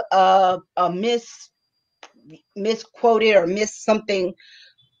even put a misquoted or missed something.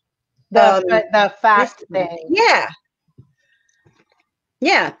 The fact thing.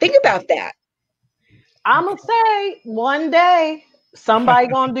 Yeah. Think about that. I'm gonna say one day somebody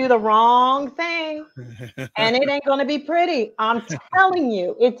gonna do the wrong thing, and it ain't gonna be pretty. I'm telling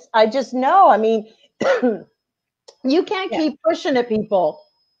you, I just know. I mean, you can't keep pushing at people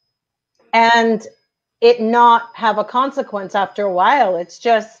and it not have a consequence after a while. It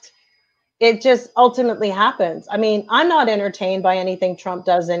just ultimately happens. I mean, I'm not entertained by anything Trump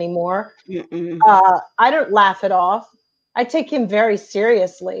does anymore. I don't laugh it off. I take him very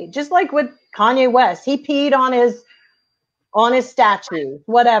seriously. Just like with Kanye West, he peed on his statue,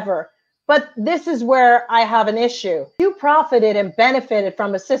 whatever. But this is where I have an issue. You profited and benefited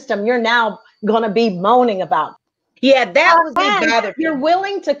from a system you're now going to be moaning about. Yeah, that was what bothered me. You're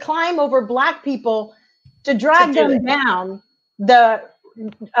willing to climb over Black people to drag them down the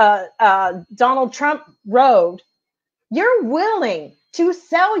Donald Trump road. You're willing to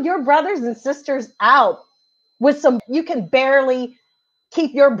sell your brothers and sisters out with some, you can barely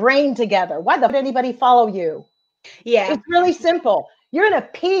keep your brain together. Why the fuck would anybody follow you? Yeah. It's really simple. You're in a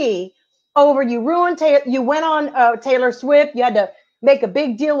pee over, you ruined, you went on Taylor Swift. You had to make a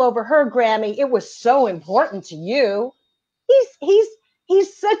big deal over her Grammy. It was so important to you.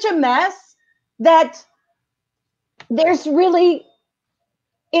 He's such a mess that there's really,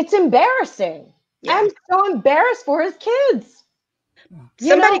 it's embarrassing. Yeah. I'm so embarrassed for his kids.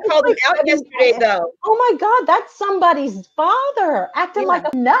 Somebody called him out yesterday, though. Oh my God, that's somebody's father acting like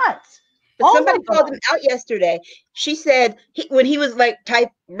a nut. But somebody called him out yesterday. She said when he was like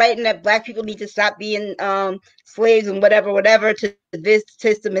writing that Black people need to stop being slaves and whatever to this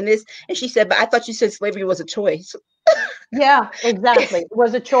system and this, and she said, but I thought you said slavery was a choice. Yeah, exactly. It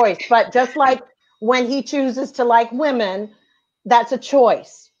was a choice. But just like when he chooses to like women, that's a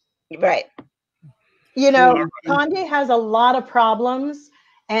choice. Right. You know, Kanye has a lot of problems.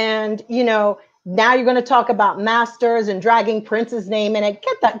 And, you know, now you're going to talk about masters and dragging Prince's name in it.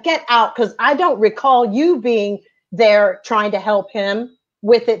 Get out. Because I don't recall you being there trying to help him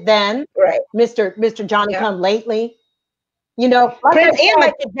with it then. Right. Mr. Johnny Come Lately. You know, Prince and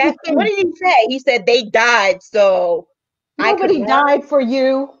Michael Jackson, what did he say? He said they died, so nobody died for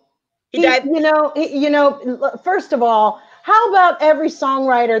you. He died. You know, first of all, how about every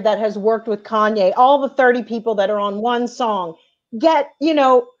songwriter that has worked with Kanye, all the 30 people that are on one song, get, you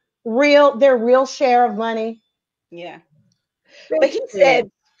know, their real share of money? Yeah. But he said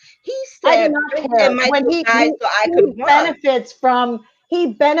I do not care. When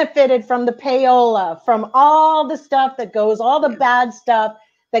he benefited from the payola, from all the stuff that goes, all the bad stuff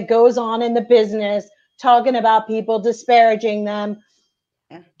that goes on in the business, talking about people, disparaging them,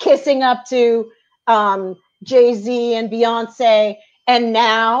 kissing up to Jay-Z and Beyonce, and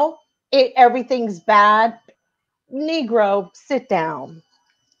now everything's bad. Negro, sit down.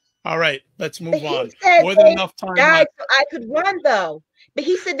 All right, let's move on. More than enough time. Died so I could run, though. But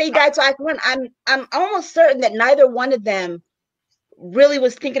he said they died so I could run. I'm almost certain that neither one of them really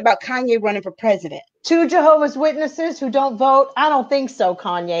was thinking about Kanye running for president. 2 Jehovah's Witnesses who don't vote? I don't think so,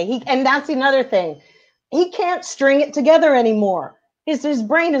 Kanye. And that's another thing. He can't string it together anymore. His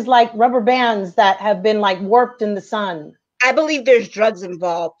brain is like rubber bands that have been like warped in the sun. I believe there's drugs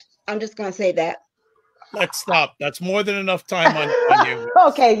involved. I'm just going to say that. Let's stop. That's more than enough time on you.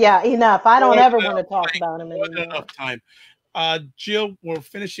 Okay, yeah, enough. I don't ever want to talk about him anymore. More than enough time. Jill, we're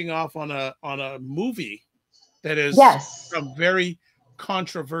finishing off on a movie that is very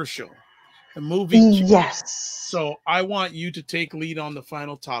controversial. The movie. Yes. So I want you to take lead on the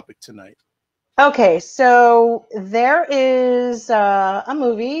final topic tonight. Okay, so there is a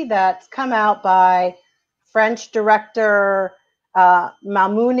movie that's come out by French director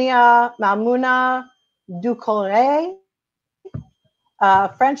Mamouna Doucouré,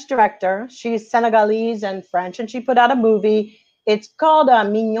 French director. She's Senegalese and French, and she put out a movie. It's called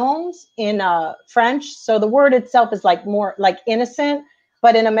Mignons in French. So the word itself is like more like innocent,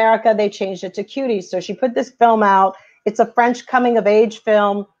 but in America they changed it to cuties. So she put this film out. It's a French coming of age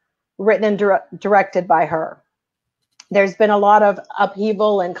film written and directed by her. There's been a lot of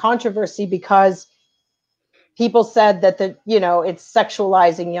upheaval and controversy because people said that it's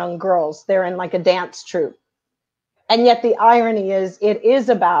sexualizing young girls. They're in like a dance troupe. And yet the irony is it is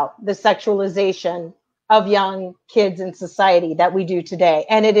about the sexualization of young kids in society that we do today.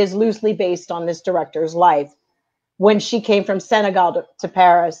 And it is loosely based on this director's life when she came from Senegal to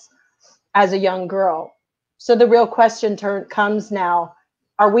Paris as a young girl. So the real question comes now,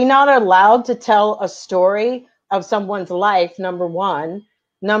 are we not allowed to tell a story of someone's life, number one?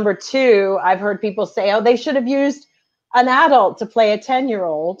 Number two, I've heard people say, oh, they should have used an adult to play a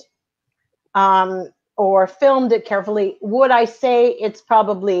 10-year-old or filmed it carefully. Would I say it's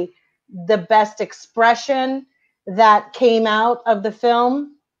probably the best expression that came out of the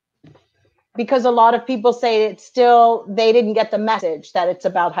film? Because a lot of people say they didn't get the message that it's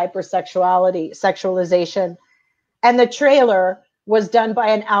about hypersexuality, sexualization. And the trailer was done by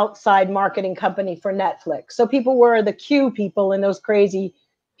an outside marketing company for Netflix. So people were the Q people in those crazy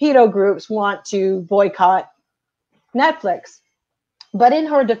pedo groups want to boycott Netflix. But in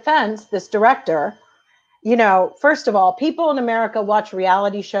her defense, this director, first of all, people in America watch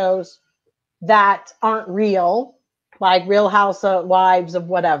reality shows that aren't real, like Real Housewives of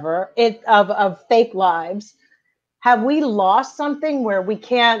whatever, of fake lives. Have we lost something where we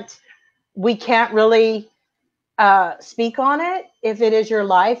can't we can't really speak on it if it is your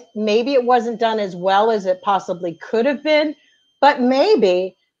life. Maybe it wasn't done as well as it possibly could have been, but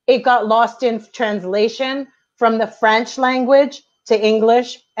maybe it got lost in translation from the French language to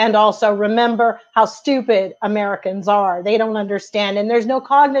English. And also remember how stupid Americans are. They don't understand. And there's no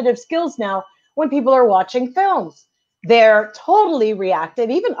cognitive skills now when people are watching films. They're totally reactive.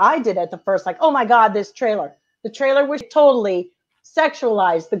 Even I did at the first, like, oh my God, this trailer. The trailer was totally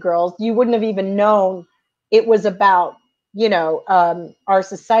sexualized the girls. You wouldn't have even known it was about, our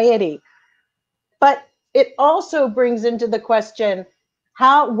society. But it also brings into the question,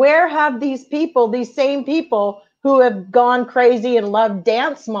 where have these people, these same people who have gone crazy and loved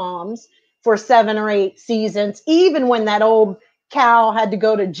Dance Moms for 7 or 8 seasons, even when that old cow had to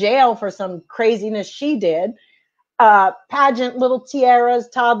go to jail for some craziness she did, pageant little tiaras,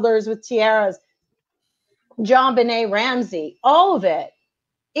 toddlers with tiaras, JonBenet Ramsey, all of it.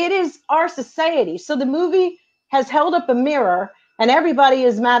 It is our society. So the movie has held up a mirror and everybody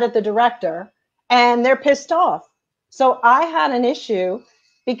is mad at the director and they're pissed off. So I had an issue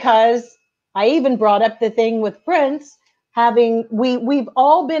because I even brought up the thing with Prince we've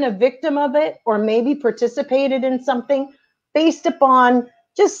all been a victim of it or maybe participated in something based upon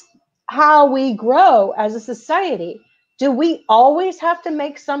just how we grow as a society. Do we always have to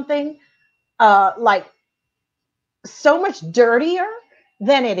make something like so much dirtier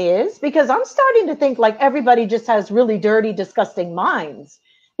than it is? Because I'm starting to think like everybody just has really dirty, disgusting minds,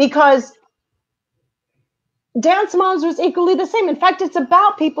 because Dance Moms was equally the same. In fact, it's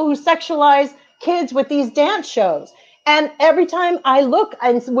about people who sexualize kids with these dance shows. And every time I look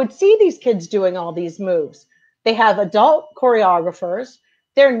and would see these kids doing all these moves, they have adult choreographers.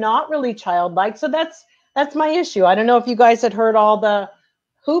 They're not really childlike. So that's my issue. I don't know if you guys had heard all the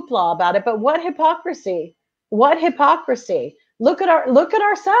hoopla about it, but what hypocrisy. What hypocrisy. Look at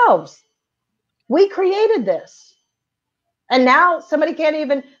ourselves. We created this. And now somebody can't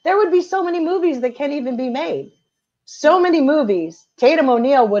even, there would be so many movies that can't even be made. So many movies. Tatum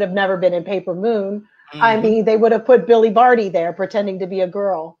O'Neal would have never been in Paper Moon. Mm-hmm. I mean, they would have put Billy Barty there pretending to be a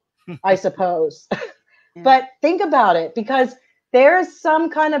girl, I suppose. Yeah. But think about it, because there's some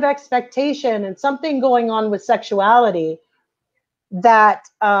kind of expectation and something going on with sexuality that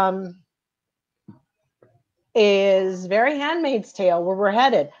is very Handmaid's Tale, where we're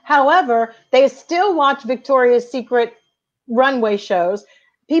headed. However, they still watch Victoria's Secret runway shows.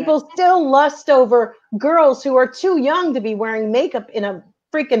 People still lust over girls who are too young to be wearing makeup in a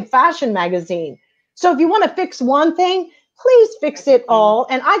freaking fashion magazine. So if you want to fix one thing, please fix it all.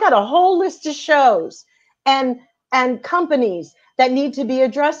 And I got a whole list of shows and companies that need to be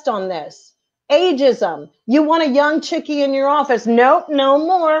addressed on this. Ageism. You want a young chickie in your office? Nope, no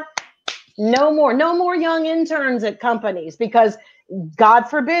more. No more young interns at companies, because God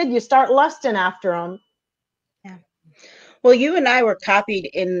forbid you start lusting after them. Yeah. Well, you and I were copied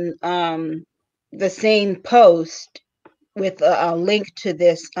in the same post with a link to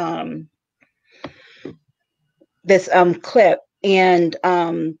this clip, and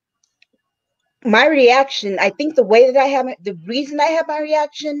my reaction, I think the reason I had my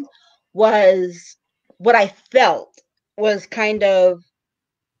reaction was what I felt was kind of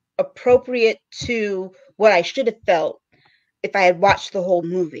appropriate to what I should have felt if I had watched the whole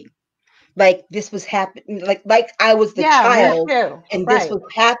movie. Like this was happening, like I was the child, and this was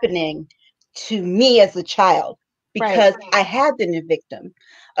happening to me as a child, because I had been a victim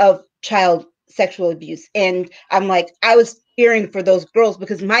of child sexual abuse. And I'm like, I was fearing for those girls,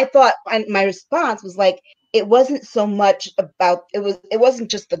 because my response was like, it wasn't so much about, it wasn't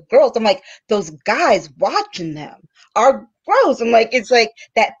just the girls. I'm like, those guys watching them are gross. I'm like, it's like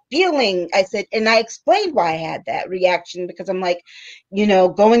that feeling. I said, and I explained why I had that reaction, because I'm like,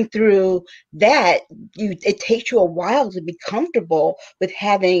 going through that, it takes you a while to be comfortable with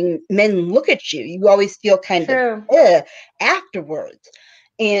having men look at you. You always feel kind of afterwards,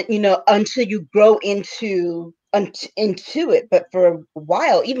 and until you grow into it. But for a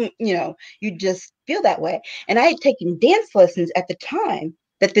while, even you just feel that way. And I had taken dance lessons at the time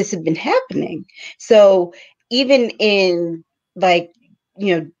that this had been happening, so even in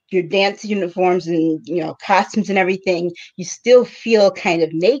your dance uniforms and costumes and everything, you still feel kind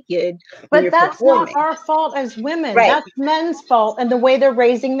of naked. But that's not our fault as women. Right. That's men's fault, and the way they're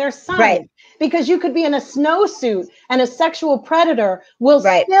raising their sons. Right. Because you could be in a snowsuit and a sexual predator will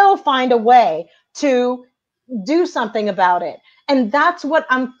still find a way to do something about it. And that's what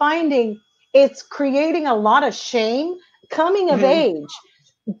I'm finding. It's creating a lot of shame. Coming of age.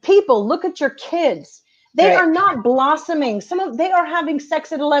 People, look at your kids. They are not blossoming. They are having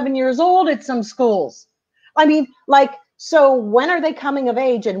sex at 11 years old at some schools. I mean, like, So when are they coming of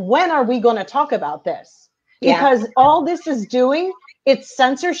age, and when are we going to talk about this? Because all this is doing, it's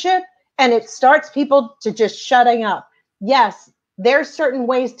censorship, and it starts people to just shutting up. Yes, there's certain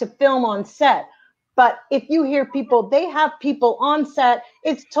ways to film on set, but if you hear people, they have people on set,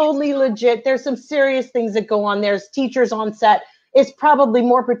 it's totally legit. There's some serious things that go on. There's teachers on set. It's probably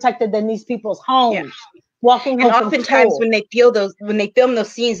more protected than these people's homes. Walking home and oftentimes when they film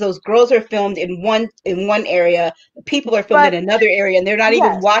those scenes, those girls are filmed in one area, people are filmed in another area, and they're not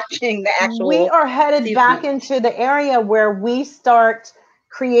even watching the actual. We are headed back into the area where we start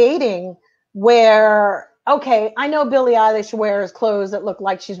creating where, okay, I know Billie Eilish wears clothes that look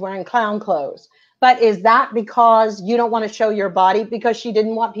like she's wearing clown clothes, but is that because you don't want to show your body because she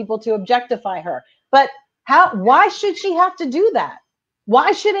didn't want people to objectify her? But why should she have to do that?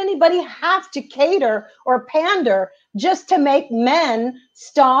 Why should anybody have to cater or pander just to make men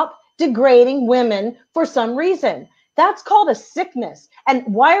stop degrading women for some reason? That's called a sickness. And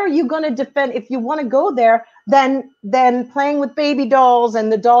why are you going to defend, if you want to go there, then playing with baby dolls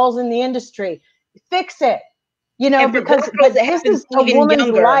and the dolls in the industry? Fix it. You know, because this is a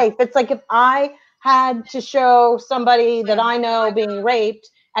woman's life. It's like if I had to show somebody that I know being raped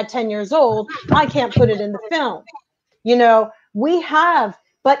at 10 years old, I can't put it in the film. You know, we have,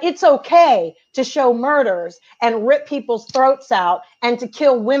 but it's okay to show murders and rip people's throats out and to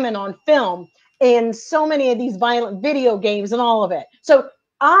kill women on film in so many of these violent video games and all of it. So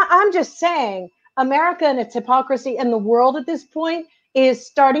I'm just saying, America and its hypocrisy and the world at this point is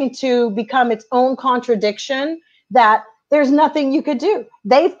starting to become its own contradiction that there's nothing you could do.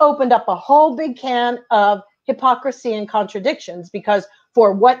 They've opened up a whole big can of hypocrisy and contradictions because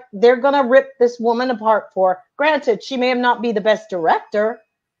for what they're going to rip this woman apart for. Granted, she may have not be the best director,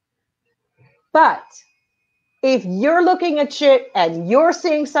 but if you're looking at shit and you're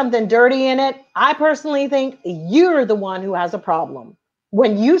seeing something dirty in it, I personally think you're the one who has a problem.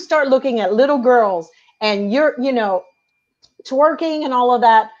 When you start looking at little girls and you're, you know, twerking and all of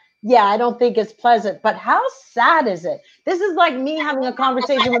that, yeah, I don't think it's pleasant. But how sad is it? This is like me having a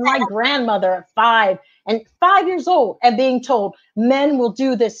conversation with my grandmother at 5 years old and being told men will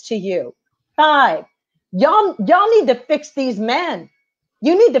do this to you. 5. Y'all need to fix these men.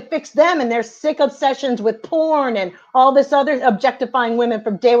 You need to fix them and their sick obsessions with porn and all this other objectifying women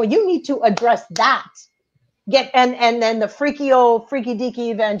from day one. You need to address that. And then the freaky deaky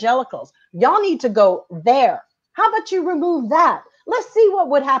evangelicals. Y'all need to go there. How about you remove that? Let's see what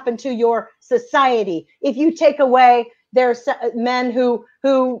would happen to your society if you take away their men who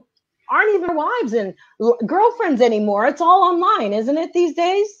aren't even wives and girlfriends anymore. It's all online, isn't it, these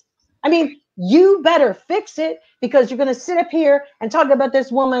days? I mean, you better fix it because you're going to sit up here and talk about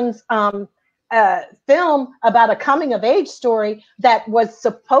this woman's film about a coming of age story that was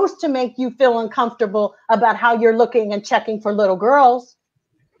supposed to make you feel uncomfortable about how you're looking and checking for little girls.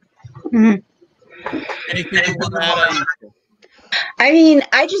 Mm-hmm. Anything on that? I mean,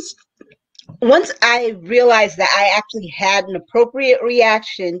 once I realized that I actually had an appropriate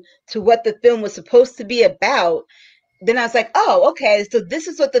reaction to what the film was supposed to be about, then I was like, oh, okay, so this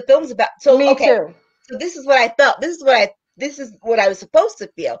is what the film's about. So Me too. So this is what I felt. This is what I was supposed to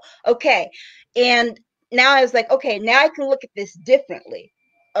feel. Okay. And now I was like, okay, now I can look at this differently.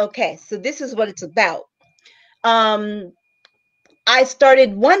 Okay, so this is what it's about. I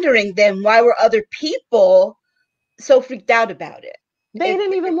started wondering then, why were other people so freaked out about it? They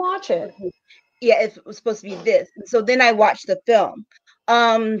didn't even watch it. Yeah, if it was supposed to be this. And so then I watched the film.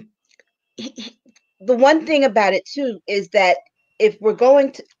 The one thing about it too is that if we're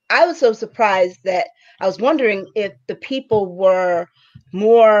going to, I was so surprised that I was wondering if the people were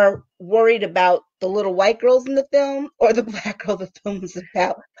more worried about the little white girls in the film or the black girl the film was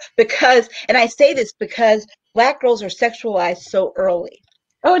about. Because, and I say this because black girls are sexualized so early.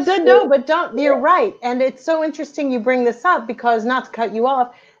 Oh, no, but don't, you're right. And it's so interesting you bring this up because, not to cut you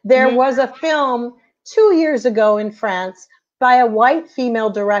off, there was a film 2 years ago in France by a white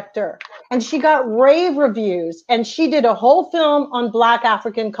female director, and she got rave reviews, and she did a whole film on Black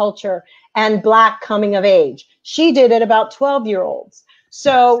African culture and Black coming of age. She did it about 12-year-olds.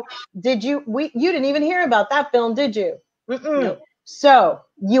 So you didn't even hear about that film, did you? No. So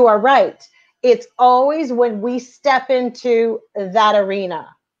you are right. It's always when we step into that arena.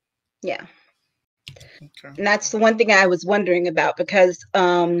 Yeah. Okay. And that's the one thing I was wondering about because,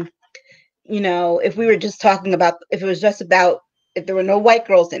 you know, if we were just talking about, if it was just about, if there were no white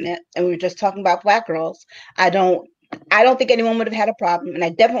girls in it and we were just talking about black girls, I don't think anyone would have had a problem. And I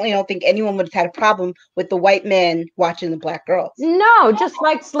definitely don't think anyone would have had a problem with the white men watching the black girls. No, just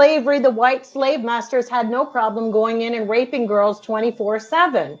like slavery, the white slave masters had no problem going in and raping girls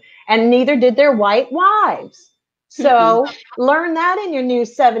 24/7. And neither did their white wives. So learn that in your new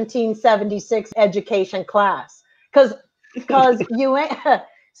 1776 education class. Because you ain't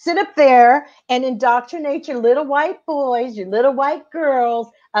sit up there and indoctrinate your little white boys, your little white girls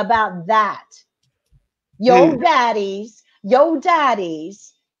about that. Your daddies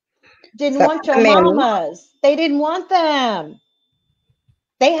didn't want your mamas. They didn't want them.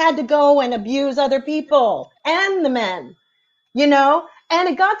 They had to go and abuse other people and the men, you know? And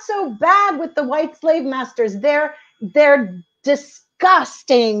it got so bad with the white slave masters. They're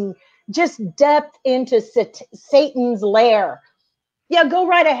disgusting, just depth into Satan's lair. Yeah, go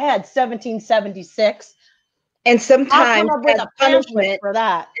right ahead, 1776. And sometimes with a punishment for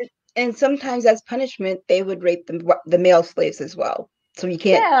that. And sometimes as punishment, they would rape the male slaves as well. So you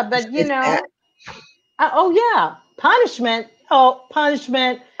can't. Yeah, but you know. Oh yeah, punishment. Oh,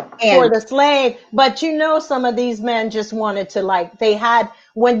 punishment for the slave. But you know, some of these men just wanted to, like, they had,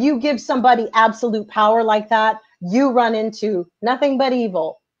 when you give somebody absolute power like that, you run into nothing but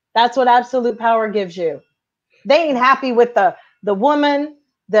evil. That's what absolute power gives you. They ain't happy with the woman,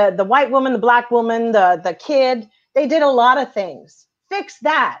 the white woman, the black woman, the kid. They did a lot of things. Fix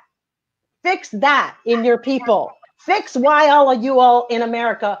that. Fix that in your people. Fix why all of you all in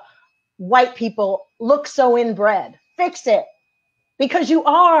America, white people, look so inbred. Fix it. Because you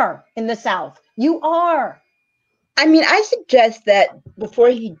are in the South. You are. I mean, I suggest that before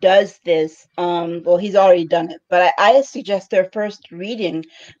he does this, well, he's already done it, but I suggest their first reading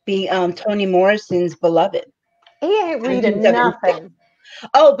be Toni Morrison's Beloved. He ain't reading nothing.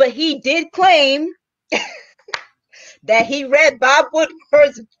 Oh, but he did claim that he read Bob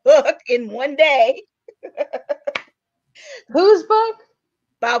Woodward's book in one day. Whose book?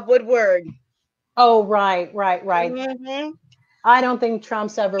 Bob Woodward. Oh, right. Mm-hmm. I don't think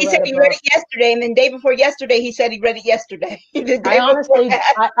Trump's ever read it. He said he read it yesterday, and then the day before yesterday, he said he read it yesterday.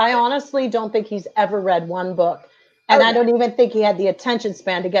 I honestly don't think he's ever read one book. And I don't even think he had the attention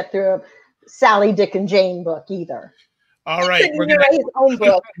span to get through a Sally, Dick, and Jane book either. All right. We're going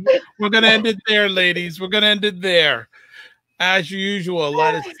to end it there, ladies. We're going to end it there. As usual,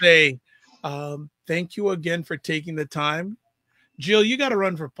 let us say thank you again for taking the time. Jill, you got to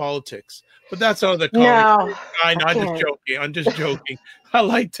run for politics, but that's all the conversation. No, I'm just joking. I'd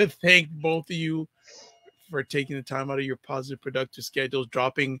like to thank both of you for taking the time out of your positive, productive schedules,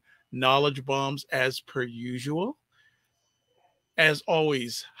 dropping knowledge bombs as per usual. As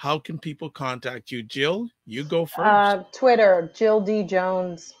always, how can people contact you? Jill, you go first. Twitter, Jill D.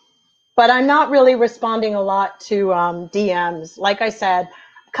 Jones. But I'm not really responding a lot to DMs. Like I said,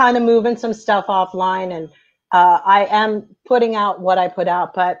 kind of moving some stuff offline, and I am putting out what I put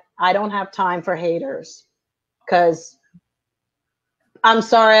out, but I don't have time for haters because I'm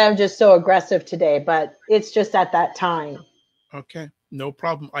sorry, I'm just so aggressive today, but it's just at that time. Okay, no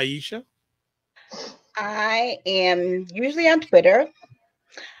problem. Aisha? I am usually on Twitter.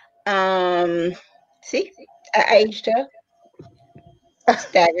 Aisha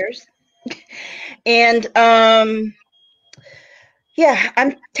Staggers. And yeah,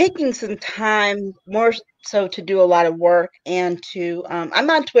 I'm taking some time more so to do a lot of work and to I'm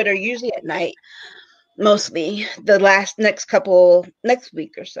on Twitter usually at night, mostly the next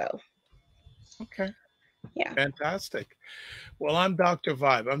week or so. Okay. Yeah. Fantastic. Well, I'm Dr.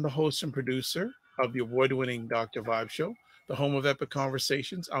 Vibe. I'm the host and producer of the award-winning Dr. Vibe Show, the home of Epic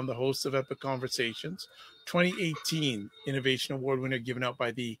Conversations. I'm the host of Epic Conversations, 2018 Innovation Award winner given out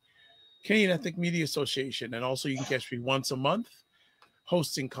by the Canadian Ethnic Media Association. And also you can catch me once a month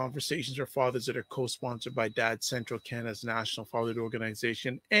hosting conversations for fathers that are co-sponsored by Dad Central, Canada's national fatherhood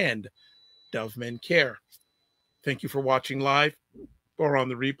organization, and Dove Men Care. Thank you for watching live or on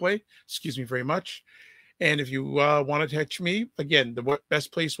the replay. Excuse me very much. And if you want to catch me, again, the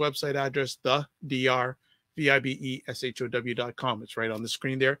best place website address, thedrvibeshow.com. It's right on the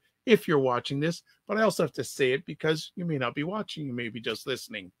screen there if you're watching this. But I also have to say it because you may not be watching. You may be just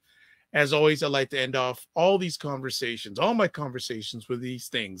listening. As always, I'd like to end off all these conversations, all my conversations with these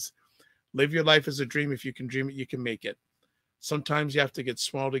things. Live your life as a dream. If you can dream it, you can make it. Sometimes you have to get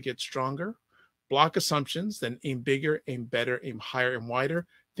small to get stronger. Block assumptions, then aim bigger, aim better, aim higher and wider.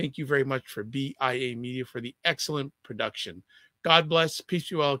 Thank you very much for BIA Media for the excellent production. God bless. Peace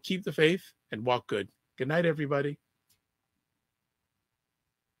to you all. Keep the faith and walk good. Good night, everybody.